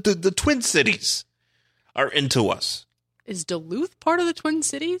the Twin Cities are into us. Is Duluth part of the Twin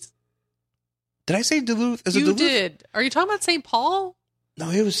Cities? Did I say Duluth? You did. Are you talking about St. Paul? No,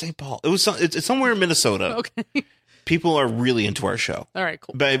 it was St. Paul. It's somewhere in Minnesota. Okay. People are really into our show. All right,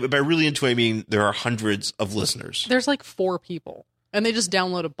 cool. By really into, I mean there are hundreds of listeners. There's like 4 people, and they just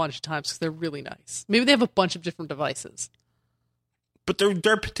download a bunch of times because they're really nice. Maybe they have a bunch of different devices. But they're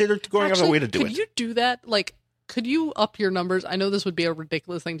going out of their way to do it. Could you do that? Like, could you up your numbers? I know this would be a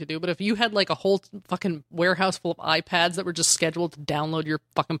ridiculous thing to do, but if you had like a whole fucking warehouse full of iPads that were just scheduled to download your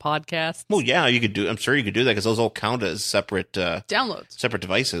fucking podcast. Well, yeah, you could do. I'm sure you could do that because those all count as separate downloads, separate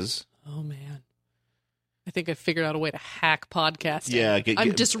devices. Oh man. I think I figured out a way to hack podcasting. Yeah,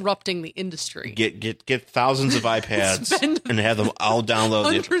 I'm disrupting the industry. Get thousands of iPads and have them all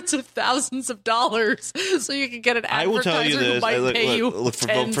download hundreds of thousands of dollars so you can get an advertiser who might pay you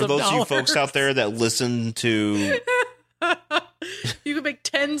tens for of those of you dollars. folks out there that listen to. You could make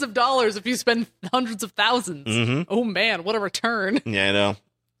tens of dollars if you spend hundreds of thousands. Mm-hmm. Oh man, what a return! Yeah, I know.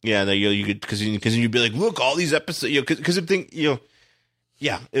 Yeah, you could because you'd be like, look, all these episodes, because I think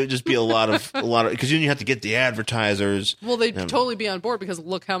Yeah, it would just be a lot of because then you have to get the advertisers. Well, they'd totally be on board because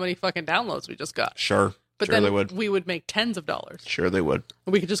look how many fucking downloads we just got. Sure, But Sure then they would. we would make tens of dollars. Sure they would.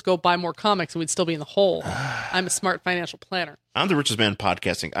 We could just go buy more comics and we'd still be in the hole. I'm a smart financial planner. I'm the richest man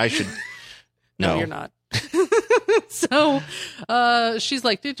podcasting. I should. No, you're not. So she's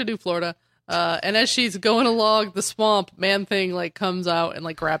like, do Florida. And as she's going along the swamp, Man-Thing like comes out and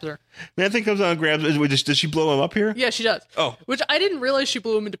like grabs her. Man-Thing comes out and grabs. Does she blow him up here? Yeah, she does. Oh, which I didn't realize she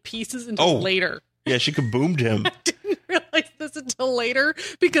blew him into pieces until later. Yeah, she kaboomed him. I didn't realize this until later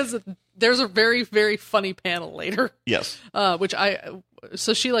because there's a very, very funny panel later. Yes.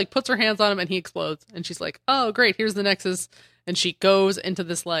 So she like puts her hands on him and he explodes. And she's like, oh, great, here's the Nexus. And she goes into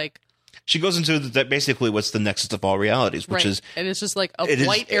this like... She goes into basically what's the Nexus of all realities, which is... And it's just like a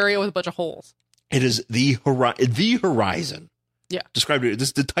white area with a bunch of holes. It is the horizon. Yeah. Described it.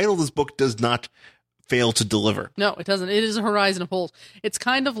 The title of this book does not fail to deliver. No, it doesn't. It is a horizon of holes. It's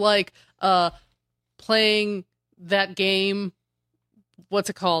kind of like playing that game. What's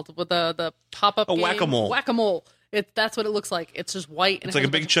it called? With the pop-up game? Whack-a-mole. Whack-a-mole. It's what it looks like. It's just white. And it's like a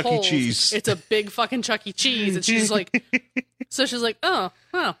big Chuck E. Cheese. It's a big fucking Chuck E. Cheese. And she's like, so she's like, oh,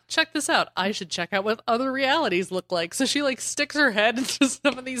 check this out. I should check out what other realities look like. So she like sticks her head into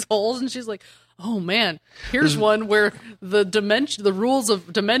some of these holes and she's like, oh man, here's one where the rules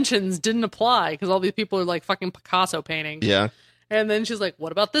of dimensions didn't apply because all these people are like fucking Picasso paintings. Yeah. And then she's like,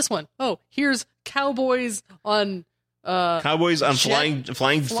 what about this one? Oh, here's cowboys on flying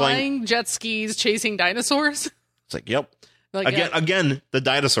jet skis chasing dinosaurs. It's like, yep. Like, again, the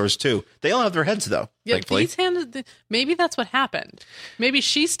dinosaurs too. They all have their heads though. Yeah, thankfully. Maybe that's what happened. Maybe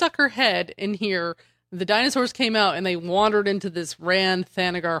she stuck her head in here. The dinosaurs came out and they wandered into this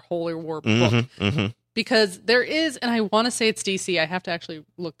Rann-Thanagar Holy War book. Because there is, and I want to say it's DC. I have to actually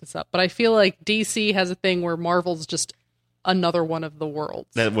look this up, but I feel like DC has a thing where Marvel's just another one of the worlds.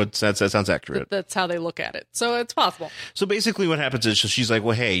 That sounds accurate. That's how they look at it. So it's possible. So basically what happens is she's like,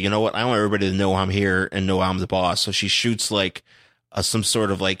 well, hey, you know what? I want everybody to know I'm here and know I'm the boss. So she shoots like some sort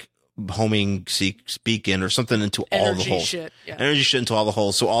of like homing beacon or something into all the holes. Energy shit into all the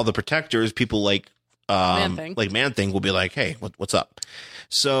holes. So all the protectors, people like Man-Thing will be like, hey, what's up?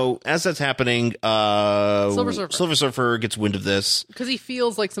 So as that's Happening, Silver Surfer gets wind of this. Because he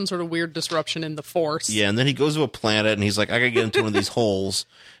feels like some sort of weird disruption in the Force. Yeah, and then he goes to a planet and he's like, I gotta get into one of these holes.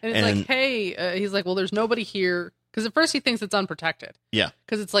 And it's like, hey, he's like, well, there's nobody here. Because at first he thinks it's unprotected. Yeah.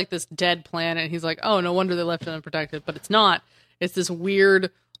 Because it's like this dead planet. And he's like, oh, no wonder they left it unprotected. But it's not. It's this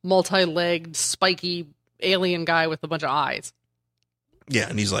weird, multi-legged, spiky alien guy with a bunch of eyes. Yeah,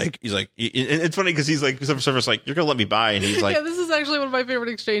 and he's like, and it's funny because he's like, Silver Surfer's like, you're gonna let me by, and he's like, yeah, this is actually one of my favorite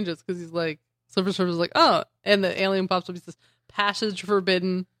exchanges because he's like, Silver Surfer's like, oh, and the alien pops up, he says, passage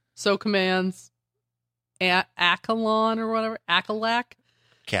forbidden, so commands, Acalon or whatever,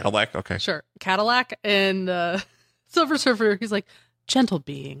 Cadillac, okay, sure, Cadillac, and Silver Surfer, he's like, gentle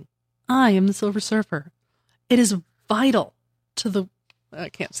being, I am the Silver Surfer. It is vital to the. I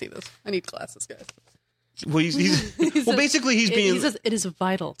can't see this. I need glasses, guys. Well, basically, he says it is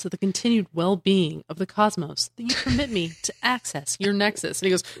vital to the continued well-being of the cosmos that you permit me to access your nexus. And he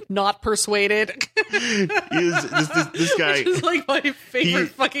goes, not persuaded. This guy, which is like my favorite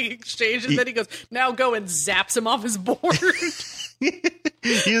fucking exchange. And then he goes, now go and zaps him off his board.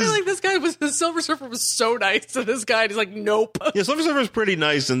 Like this guy the Silver Surfer was so nice to this guy. And he's like, nope. Yeah, Silver Surfer is pretty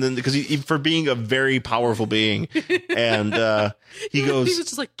nice, and then because he for being a very powerful being, and he goes, he was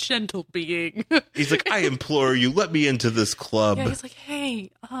just like gentle being. He's like, I implore you, let me into this club. Yeah, he's like, hey,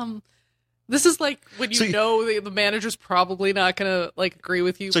 this is like when know the manager's probably not gonna like agree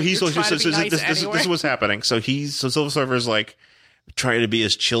with you. So this is what's happening. So Silver Surfer's like trying to be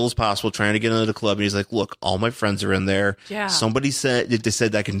as chill as possible, trying to get into the club, and he's like, look, all my friends are in there. Yeah. Somebody said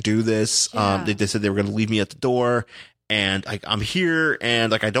I can do this. Yeah. They said they were gonna leave me at the door, and I'm here,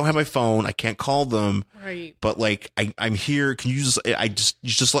 and like I don't have my phone, I can't call them. Right. But like I'm here. Can you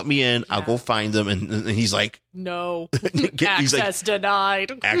just let me in? Yeah. I'll go find them. And he's like, no, access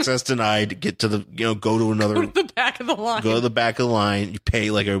denied. Access denied. Get to the go to another. Go to the back of the line. Go to the back of the line. You pay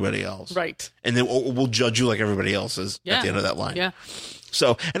like everybody else. Right. And then we'll judge you like everybody else is at the end of that line. Yeah.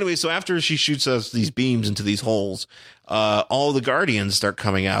 So anyway, after she shoots us these beams into these holes, all the Guardians start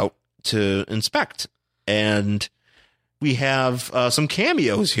coming out to inspect, and we have some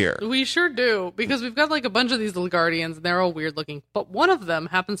cameos here. We sure do, because we've got like a bunch of these little Guardians, and they're all weird looking. But one of them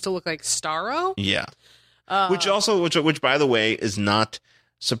happens to look like Starro. Yeah. Which by the way is not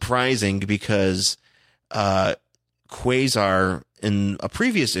surprising because Quasar in a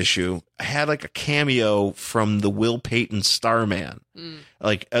previous issue had like a cameo from the Will Payton Starman,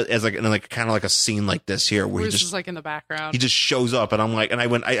 like as like in like kind of like a scene like this here where he just like in the background. He just shows up, and I'm like, and I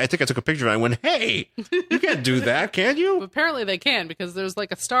went, I think I took a picture of it. I went, hey, you can't do that, can you? But apparently they can, because there's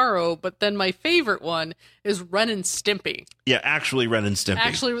like a Starro, but then my favorite one is Ren and Stimpy. Yeah, actually Ren and Stimpy.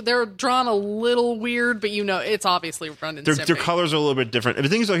 Actually, they're drawn a little weird, but it's obviously Ren and Stimpy. Their colors are a little bit different. The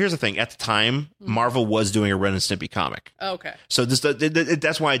thing is, though, here's the thing. At the time, Marvel was doing a Ren and Stimpy comic. Okay. So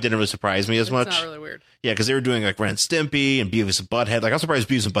that's why it didn't really surprise me as much. It's not really weird. Yeah, because they were doing like Ren and Stimpy and Beavis and Butthead. Like, I'm surprised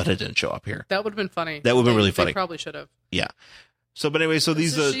Beavis and Butthead didn't show up here. That would have been funny. That would have been really funny. They probably should have. Yeah. So, but anyway, so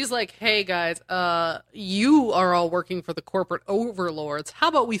these... she's like, hey, guys, you are all working for the corporate overlords. How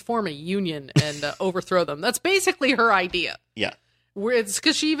about we form a union and overthrow them? That's basically her idea. Yeah. It's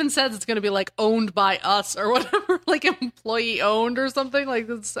because she even says it's going to be like owned by us or whatever, like employee owned or something. Like,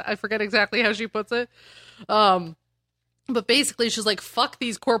 I forget exactly how she puts it. But basically, she's like, fuck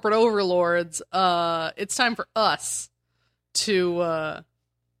these corporate overlords. It's time for us to...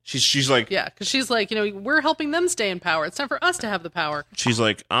 She's like... Yeah, because she's like, we're helping them stay in power. It's time for us to have the power. She's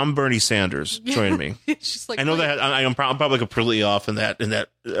like, I'm Bernie Sanders. Join me. She's like... I know that I'm probably completely off in that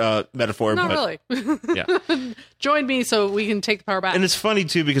metaphor. Not but, really. Yeah. Join me so we can take the power back. And it's funny,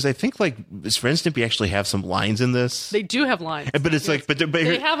 too, because I think, like, does Ren and Stimpy actually have some lines in this? They do have lines. But it's like... But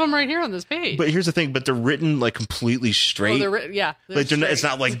they have them right here on this page. But here's the thing. But they're written, like, completely straight. They're written, yeah. Like, it's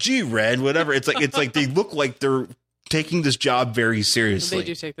not like, gee, Red, whatever. It's like they look like they're taking this job very seriously. They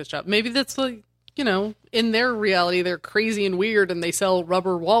do take this job. Maybe that's like, in their reality, they're crazy and weird and they sell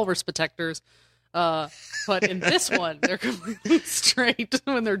rubber walrus protectors. But in this one, they're completely straight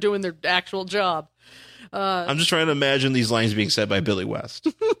when they're doing their actual job. I'm just trying to imagine these lines being said by Billy West,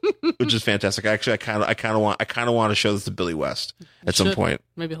 which is fantastic. Actually, I kind of want to show this to Billy West at some point.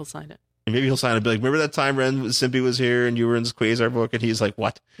 Maybe he'll sign it. And maybe he'll sign it and be like, remember that time Ren Stimpy was here and you were in this Quasar book? And he's like,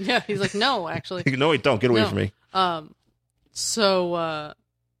 what? Yeah, he's like, no, actually. No, wait, don't. Get away from me. So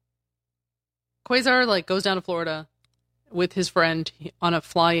Quasar like goes down to Florida with his friend on a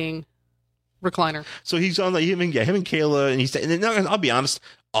flying recliner. So he's on like him and Kayla, and I'll be honest,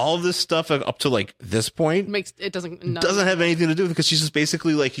 all of this stuff up to like this point doesn't have anything to do with it, because she's just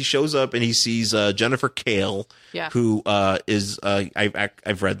basically like, he shows up and he sees Jennifer Kale, who is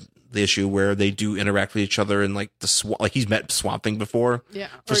I've read the issue where they do interact with each other, and like like he's met Swamp Thing before,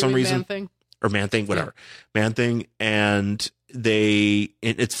 for some reason, Man Thing, whatever, Man Thing, and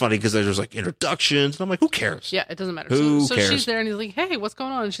it's funny because there's like introductions, and I'm like, who cares? Yeah, it doesn't matter. So cares? She's there, and he's like, hey, what's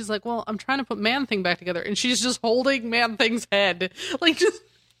going on? And she's like, well, I'm trying to put Man Thing back together, and she's just holding Man Thing's head, like just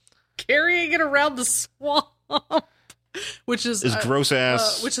carrying it around the swamp, which is gross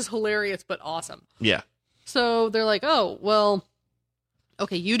ass, which is hilarious but awesome. Yeah. So they're like, oh, well,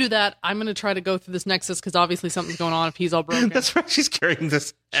 okay, you do that. I'm going to try to go through this nexus because obviously something's going on if he's all broken. That's right. She's carrying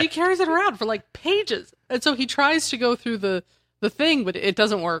this. She carries it around for like pages. And so he tries to go through the thing, but it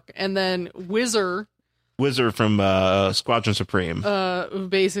doesn't work. And then Whizzer from Squadron Supreme.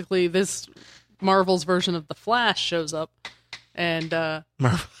 Basically, this Marvel's version of the Flash shows up. And there's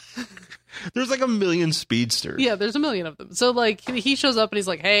like a million speedsters. Yeah, there's a million of them. So like he shows up and he's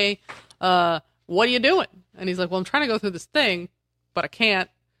like, hey, what are you doing? And he's like, well, I'm trying to go through this thing, but I can't.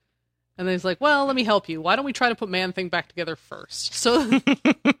 And then he's like, well, let me help you. Why don't we try to put Man Thing back together first? So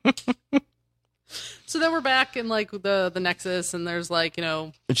so then we're back in like the Nexus, and there's like,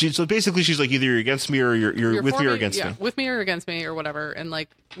 and so basically she's like, either you're against me or you're with me or against me. With me or against me or whatever. And like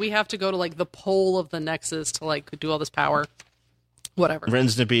we have to go to like the pole of the Nexus to like do all this power. Whatever. Ren and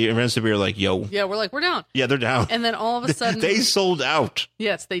Stimpy are like, yo. Yeah, we're like, we're down. Yeah, they're down. And then all of a sudden they sold out.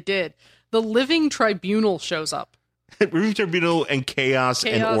 Yes, they did. The Living Tribunal shows up. Living Tribunal and Chaos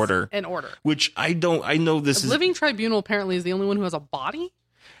and Order. And Order. Which I know this is... Living Tribunal apparently is the only one who has a body?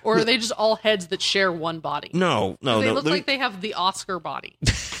 Or are they just all heads that share one body? No. They look like they have the Oscar body.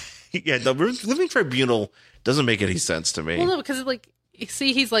 Yeah, the Living Tribunal doesn't make any sense to me. Well, no, because like,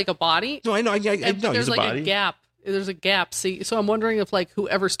 see, he's like a body. No, I know. I know he's a body. A gap. There's a gap. See, so I'm wondering if like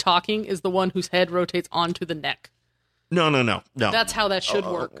whoever's talking is the one whose head rotates onto the neck. No. That's how that should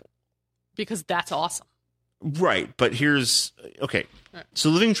work. Because that's awesome. Right, but here's... Okay, right. So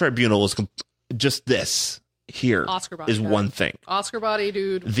Living Tribunal is just this here Oscar body, is one thing. Oscar body,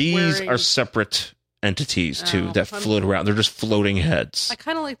 dude. These are separate entities, too, that float around. They're just floating heads. I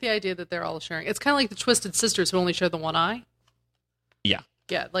kind of like the idea that they're all sharing. It's kind of like the Twisted Sisters who only share the one eye. Yeah.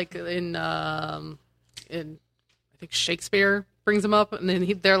 Yeah, like in I think Shakespeare brings them up, and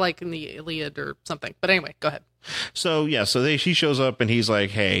then they're like in the Iliad or something. But anyway, go ahead. So, yeah, she shows up, and he's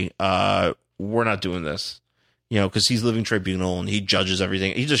like, hey, we're not doing this. because he's living tribunal and he judges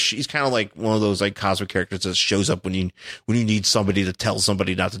everything. He's kind of like one of those like cosmic characters that shows up when you need somebody to tell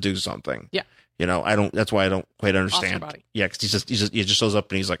somebody not to do something. Yeah. That's why I don't quite understand. Yeah, because he just shows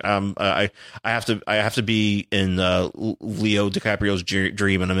up and he's like, I have to be in Leo DiCaprio's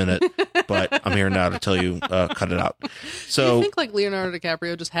dream in a minute, but I'm here now to tell you, cut it out. So you think like Leonardo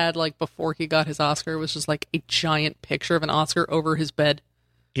DiCaprio just had like before he got his Oscar was just like a giant picture of an Oscar over his bed?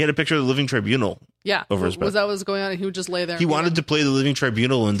 He had a picture of the Living Tribunal. Yeah, over his bed. Was that what was going on? And he would just lay there. He wanted to play the Living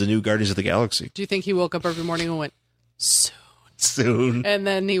Tribunal in the new Guardians of the Galaxy. Do you think he woke up every morning and went soon? And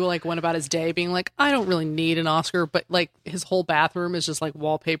then he like went about his day being like, I don't really need an Oscar, but like his whole bathroom is just like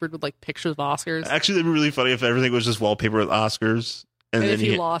wallpapered with like pictures of Oscars. Actually, it'd be really funny if everything was just wallpaper with Oscars. And then if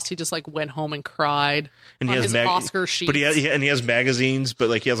he lost, he just like went home and cried. And he has Oscar sheets. But he has magazines, but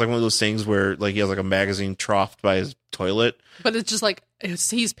like he has like one of those things where like he has like a magazine troughed by his toilet. But it's just like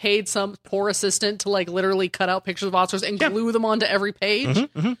he's paid some poor assistant to like literally cut out pictures of Oscars and glue them onto every page.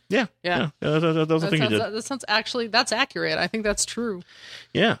 Yeah. That was the thing he did. That sounds actually, that's accurate. I think that's true.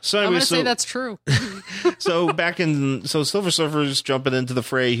 Yeah. So anyway, I'm going to say that's true. So Silver Surfer's jumping into the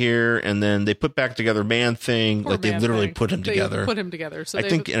fray here, and then they put back together Man-Thing. Like they literally put him together. So I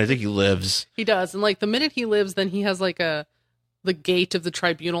think he lives. He does. And like the minute he lives, then he has like the gate of the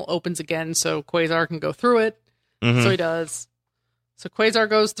tribunal opens again so Quasar can go through it. So he does. So Quasar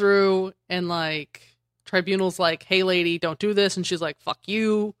goes through and like Tribunal's like, hey lady, don't do this. And she's like, fuck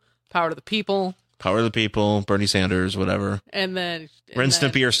you. Power to the people. Power to the people. Bernie Sanders, whatever. And then Ren and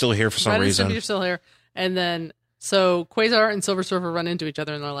Stimpy are still here for some reason. Ren and Stimpy are still here. And then so Quasar and Silver Surfer run into each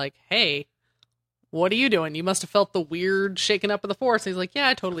other and they're like, hey, what are you doing? You must have felt the weird shaking up of the force. And he's like, yeah,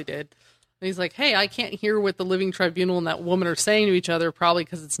 I totally did. And he's like, hey, I can't hear what the Living Tribunal and that woman are saying to each other, probably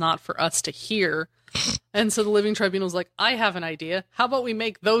because it's not for us to hear. And so the Living Tribunal's like, I have an idea. How about we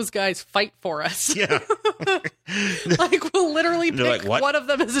make those guys fight for us? Yeah. Like, we'll literally pick like, one of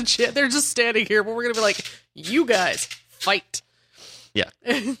them as a chit. They're just standing here, but we're going to be like, you guys, fight. Yeah.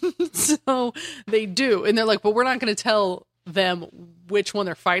 And so they do. And they're like, but we're not going to tell them which one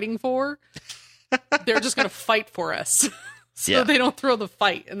they're fighting for. They're just going to fight for us. So they don't throw the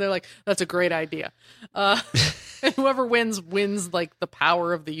fight. And they're like, that's a great idea. And whoever wins like the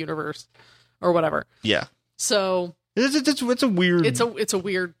power of the universe or whatever. Yeah. So it's a weird. It's a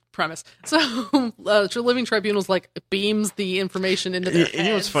weird premise. So Living Tribunal's like beams the information into their heads. You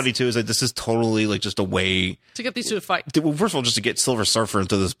know what's funny too is that this is totally like just a way to get these two to fight. Well, first of all, just to get Silver Surfer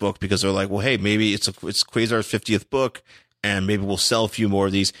into this book because they're like, well, hey, maybe it's Quasar's 50th book. And maybe we'll sell a few more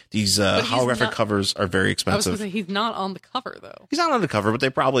of these. These holographic covers are very expensive. I was going to say, he's not on the cover, though. He's not on the cover, but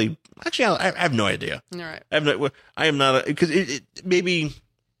they probably... Actually, I have no idea. All right. I am not... Because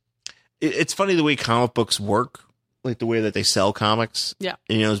it's funny the way comic books work, like the way that they sell comics. Yeah.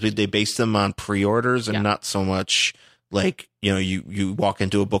 And, they base them on pre-orders and not so much like, you walk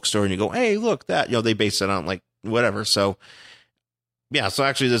into a bookstore and you go, hey, look, that... they base it on, like, whatever. So... Yeah, so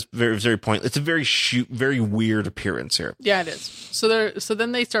actually, that's very point. It's a very weird appearance here. Yeah, it is. So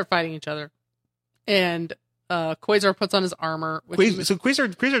then they start fighting each other, and Quasar puts on his armor. So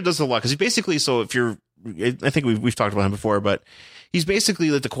Quasar does a lot because he's basically if you're, I think we've talked about him before, but he's basically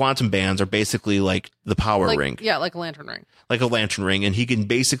like the quantum bands are basically like the power ring. Yeah, like a lantern ring. Like a lantern ring, and he can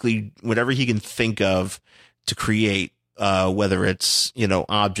basically whatever he can think of to create. Whether it's,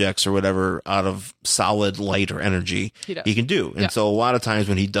 objects or whatever out of solid light or energy he can do. And so a lot of times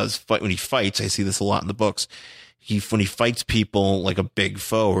when he fights, I see this a lot in the books. When he fights people like a big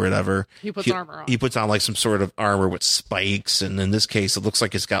foe or whatever, he puts armor on. He puts on like some sort of armor with spikes. And in this case, it looks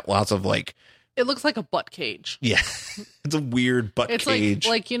like it's got lots of like, it looks like a butt cage. Yeah. It's a weird butt cage.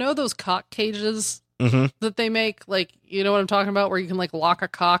 Like, those cock cages that they make, like, you know what I'm talking about? Where you can like lock a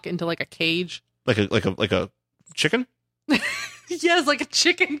cock into like a cage. Like a chicken? Yes, like a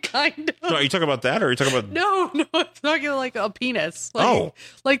chicken, kind of. No, are you talking about that, or are you talking about? No, it's talking like a penis.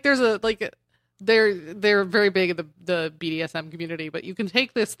 Like there's they're very big in the BDSM community, but you can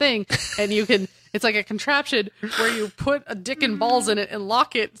take this thing and it's like a contraption where you put a dick and balls in it and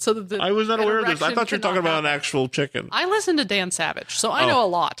lock it so that I was not aware of this. I thought you were talking about an actual chicken. I listened to Dan Savage, so I know a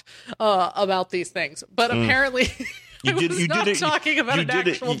lot about these things, but apparently. I was not talking about an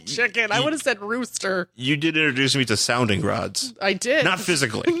actual chicken. I would have said rooster. You did introduce me to sounding rods. I did. Not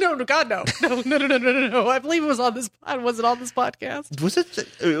physically. No, God, no. No. I believe it was on this. Was it on this podcast? Was it?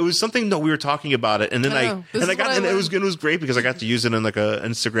 It was something that we were talking about it, and then it was great because I got to use it in like a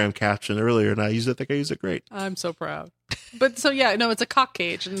Instagram caption earlier, and I think I used it great. I'm so proud. But so yeah, no, it's a cock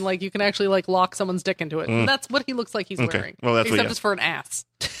cage, and like you can actually like lock someone's dick into it. And that's what he looks like he's wearing. Well, that's except it's for an ass.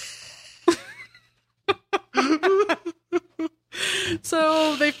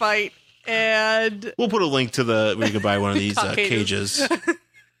 So they fight, And we'll put a link to where you can buy one of these cages.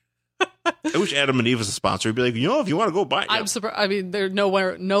 I wish Adam and Eve was a sponsor. He'd be like, if you want to go buy it. I'm surprised. I mean, no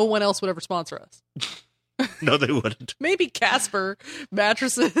one else would ever sponsor us. No, they wouldn't. Maybe Casper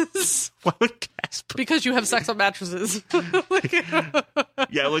mattresses. Why would Casper? Because you have sex on mattresses.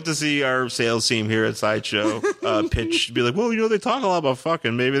 Yeah, I'd like to see our sales team here at Sideshow pitch. Be like, well, they talk a lot about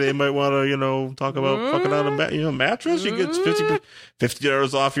fucking. Maybe they might want to, talk about fucking on a mattress. You get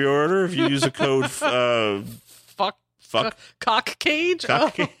 $50 off your order if you use a code. Fuck. Cock cage.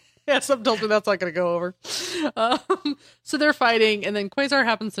 Cock cage. Yeah, some told me that's not going to go over. So they're fighting, and then Quasar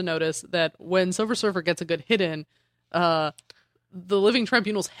happens to notice that when Silver Surfer gets a good hit in, the Living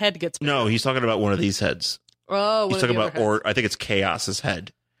Tribunal's head gets bigger. No, he's talking about one of these heads. Oh, he's talking about I think it's Chaos's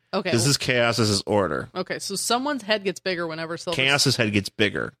head. Okay. This is Chaos's order. Okay, so someone's head gets bigger whenever Chaos's head gets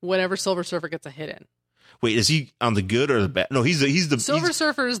bigger whenever Silver Surfer gets a hit in. Wait, is he on the good or the bad? No, he's the Silver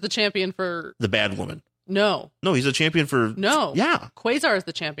Surfer is the champion for the bad woman. No, he's a champion for Yeah, Quasar is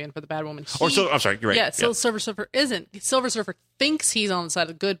the champion for the bad woman. I'm sorry, you're right. Yeah, so Silver Surfer isn't. Silver Surfer thinks he's on the side of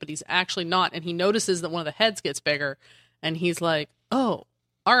the good, but he's actually not. And he notices that one of the heads gets bigger, and he's like, "Oh,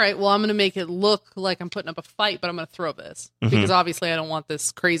 all right. Well, I'm going to make it look like I'm putting up a fight, but I'm going to throw this because obviously I don't want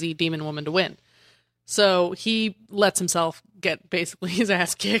this crazy demon woman to win." So he lets himself get basically his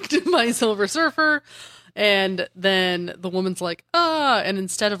ass kicked by Silver Surfer. And then the woman's like, and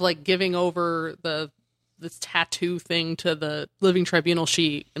instead of like giving over this tattoo thing to the Living Tribunal,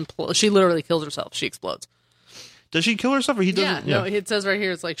 she literally kills herself. She explodes. Does she kill herself or he doesn't? Yeah, no, it says right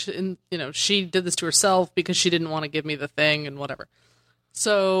here, it's like, she did this to herself because she didn't want to give me the thing and whatever.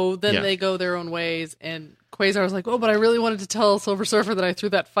 So then they go their own ways, and Quasar was like, oh, but I really wanted to tell Silver Surfer that I threw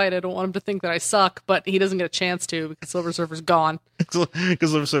that fight. I don't want him to think that I suck, but he doesn't get a chance to because Silver Surfer's gone. Because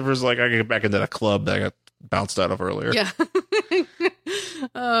Silver Surfer's like, I can get back into that club that I got bounced out of earlier. Yeah.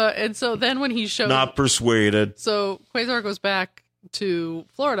 And so then when he shows... Not persuaded. So Quasar goes back to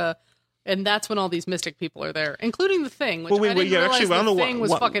Florida, and that's when all these mystic people are there, including the Thing, which I didn't realize actually, the Thing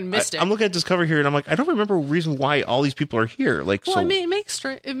was fucking mystic. I'm looking at this cover here, and I'm like, I don't remember a reason why all these people are here. Like, well,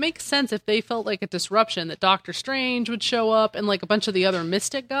 it makes sense if they felt like a disruption that Doctor Strange would show up and like a bunch of the other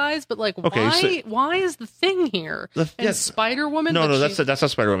mystic guys, but like, why is the Thing here? And Spider Woman? No, that's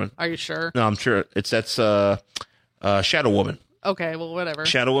not Spider Woman. Are you sure? No, I'm sure that's Shadow Woman. Okay, well, whatever.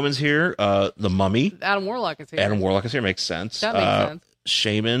 Shadow Woman's here. The Mummy. Adam Warlock is here. Adam Warlock is here. Makes sense. That makes sense.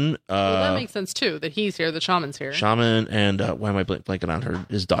 Shaman. Well, that makes sense too. That he's here. The shaman's here. Shaman and why am I blanking on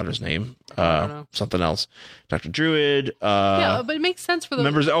his daughter's name? I don't know. Something else. Dr. Druid. Yeah, but it makes sense for the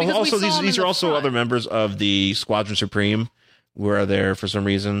members. Also, these are also other members of the Squadron Supreme who are there for some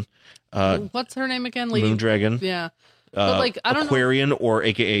reason. What's her name again? Lady Moondragon. Yeah. But like, I don't Aquarian know. Or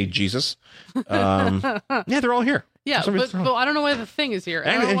AKA Jesus. Yeah, they're all here. Yeah, but I don't know why the Thing is here.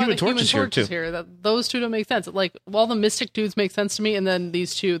 And Human Torch is here too. Those two don't make sense. Like, all the mystic dudes make sense to me, and then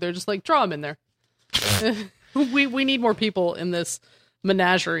these two, they're just like, draw them in there. we need more people in this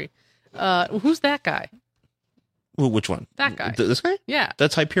menagerie. Who's that guy? Well, which one? That guy. This guy? Yeah.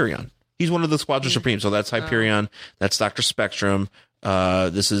 That's Hyperion. He's one of the Squadron Supreme, so that's Hyperion. That's Dr. Spectrum.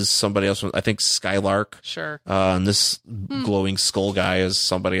 This is somebody else. I think Skylark. Sure. And this glowing skull guy is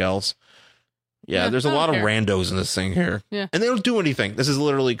somebody else. Yeah, there's a lot of randos in this thing here. Yeah. And they don't do anything. This is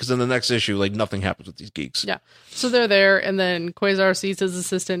literally, because in the next issue, like, nothing happens with these geeks. Yeah. So they're there, and then Quasar sees his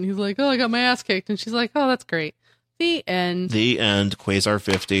assistant, and he's like, oh, I got my ass kicked. And she's like, oh, that's great. The end. The end. Quasar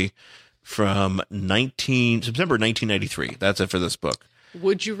 50 from September 1993. That's it for this book.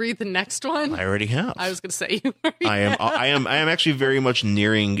 Would you read the next one? I already have. I was going to say you I am actually very much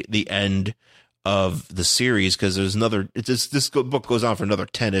nearing the end of the series, because there's this book goes on for another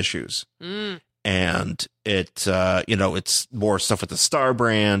 10 issues. And it's more stuff with the Star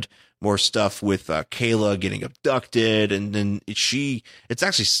Brand, more stuff with Kayla getting abducted, and then it's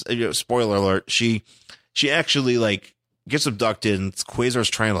actually, spoiler alert, she actually like gets abducted, and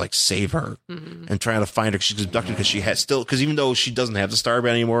Quasar's trying to like save her and trying to find her. She's abducted because even though she doesn't have the Star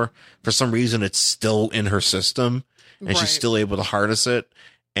Brand anymore, for some reason it's still in her system, and she's still able to harness it.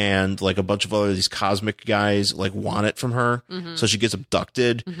 And like a bunch of these cosmic guys like want it from her. So she gets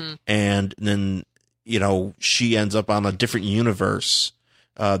abducted, and then, she ends up on a different universe.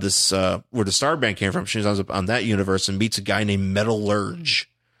 Where the Star Brand came from. She ends up on that universe and meets a guy named Metallurge.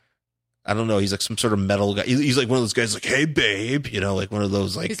 I don't know. He's like some sort of metal guy. He's like one of those guys like, hey babe, like one of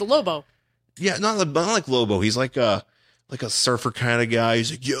those like. He's a Lobo. Yeah, not like Lobo. He's like a surfer kind of guy.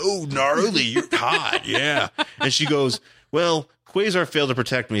 He's like, yo, gnarly, you're hot, yeah. And she goes, well, Quasar failed to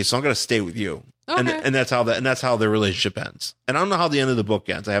protect me, so I'm going to stay with you. Okay. And that's how their relationship ends. And I don't know how the end of the book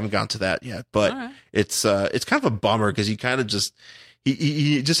ends. I haven't gotten to that yet, but it's kind of a bummer, because he kind of just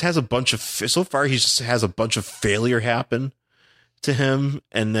he just has a bunch of, so far he just has a bunch of failure happen to him,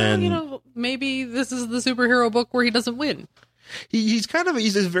 and then maybe this is the superhero book where he doesn't win. He's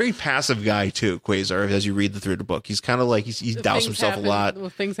a very passive guy too, Quasar. As you read through the book, he's kind of like he's doused himself a lot. Will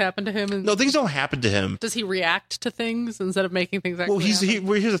things happen to him? No, things don't happen to him. Does he react to things instead of making things? Well, here's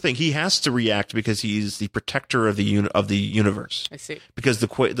the thing: he has to react because he's the protector of the universe. I see. Because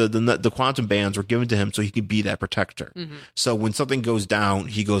the quantum bands were given to him so he could be that protector. Mm-hmm. So when something goes down,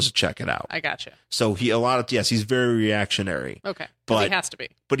 he goes to check it out. I gotcha. So he's very reactionary. Okay, but he has to be.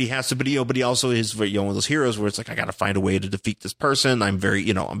 But he also is one of those heroes where it's like, I got to find a way to defeat this person. I'm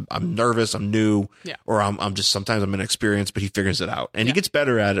very, I'm nervous, I'm new, or I'm just, sometimes I'm inexperienced, but he figures it out and he gets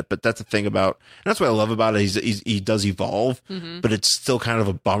better at it. But that's the thing about, and that's what I love about it. He does evolve, but it's still kind of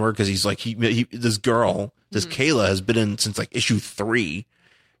a bummer because he's like, this girl, Kayla has been in since like issue 3,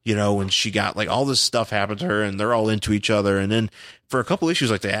 and she got like all this stuff happened to her and they're all into each other. And then for a couple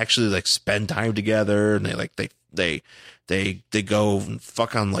issues, like they actually like spend time together and they go and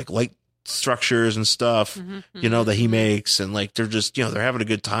fuck on like light structures and stuff, that he makes. And like, they're just, they're having a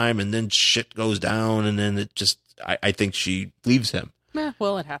good time and then shit goes down. And then it just, I think she leaves him.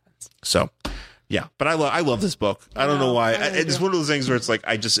 Well, it happens. So yeah, but I love this book. I don't know why. It's one of those things where it's like,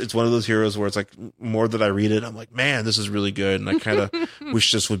 it's one of those heroes where it's like, more that I read it, I'm like, man, this is really good. And I kind of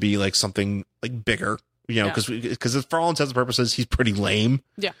wish this would be like something like bigger, because for all intents and purposes, he's pretty lame.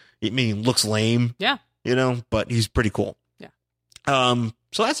 Yeah. I mean, he looks lame. Yeah. But he's pretty cool. Yeah.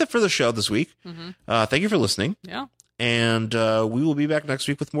 So that's it for the show this week. Thank you for listening. Yeah. And we will be back next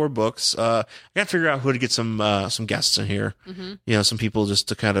week with more books. I got to figure out who to get some guests in here. Some people just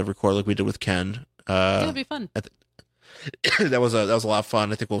to kind of record like we did with Ken. It'll be fun. That was a lot of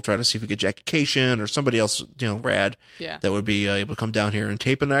fun. I think we'll try to see if we get Jackie Cation or somebody else, rad. Yeah. That would be able to come down here and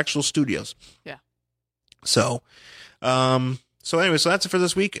tape in the actual studios. Yeah. So, anyway, so that's it for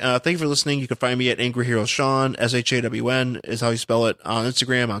this week. Thank you for listening. You can find me at Angry Hero Sean, SHAWN is how you spell it, on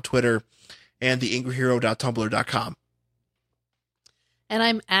Instagram, on Twitter, and theangryhero.tumblr.com. And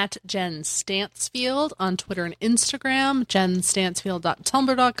I'm at Jen Stansfield on Twitter and Instagram,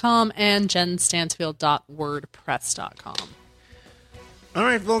 jenstansfield.tumblr.com, and jenstansfield.wordpress.com. All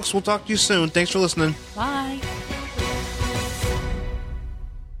right, folks, we'll talk to you soon. Thanks for listening. Bye.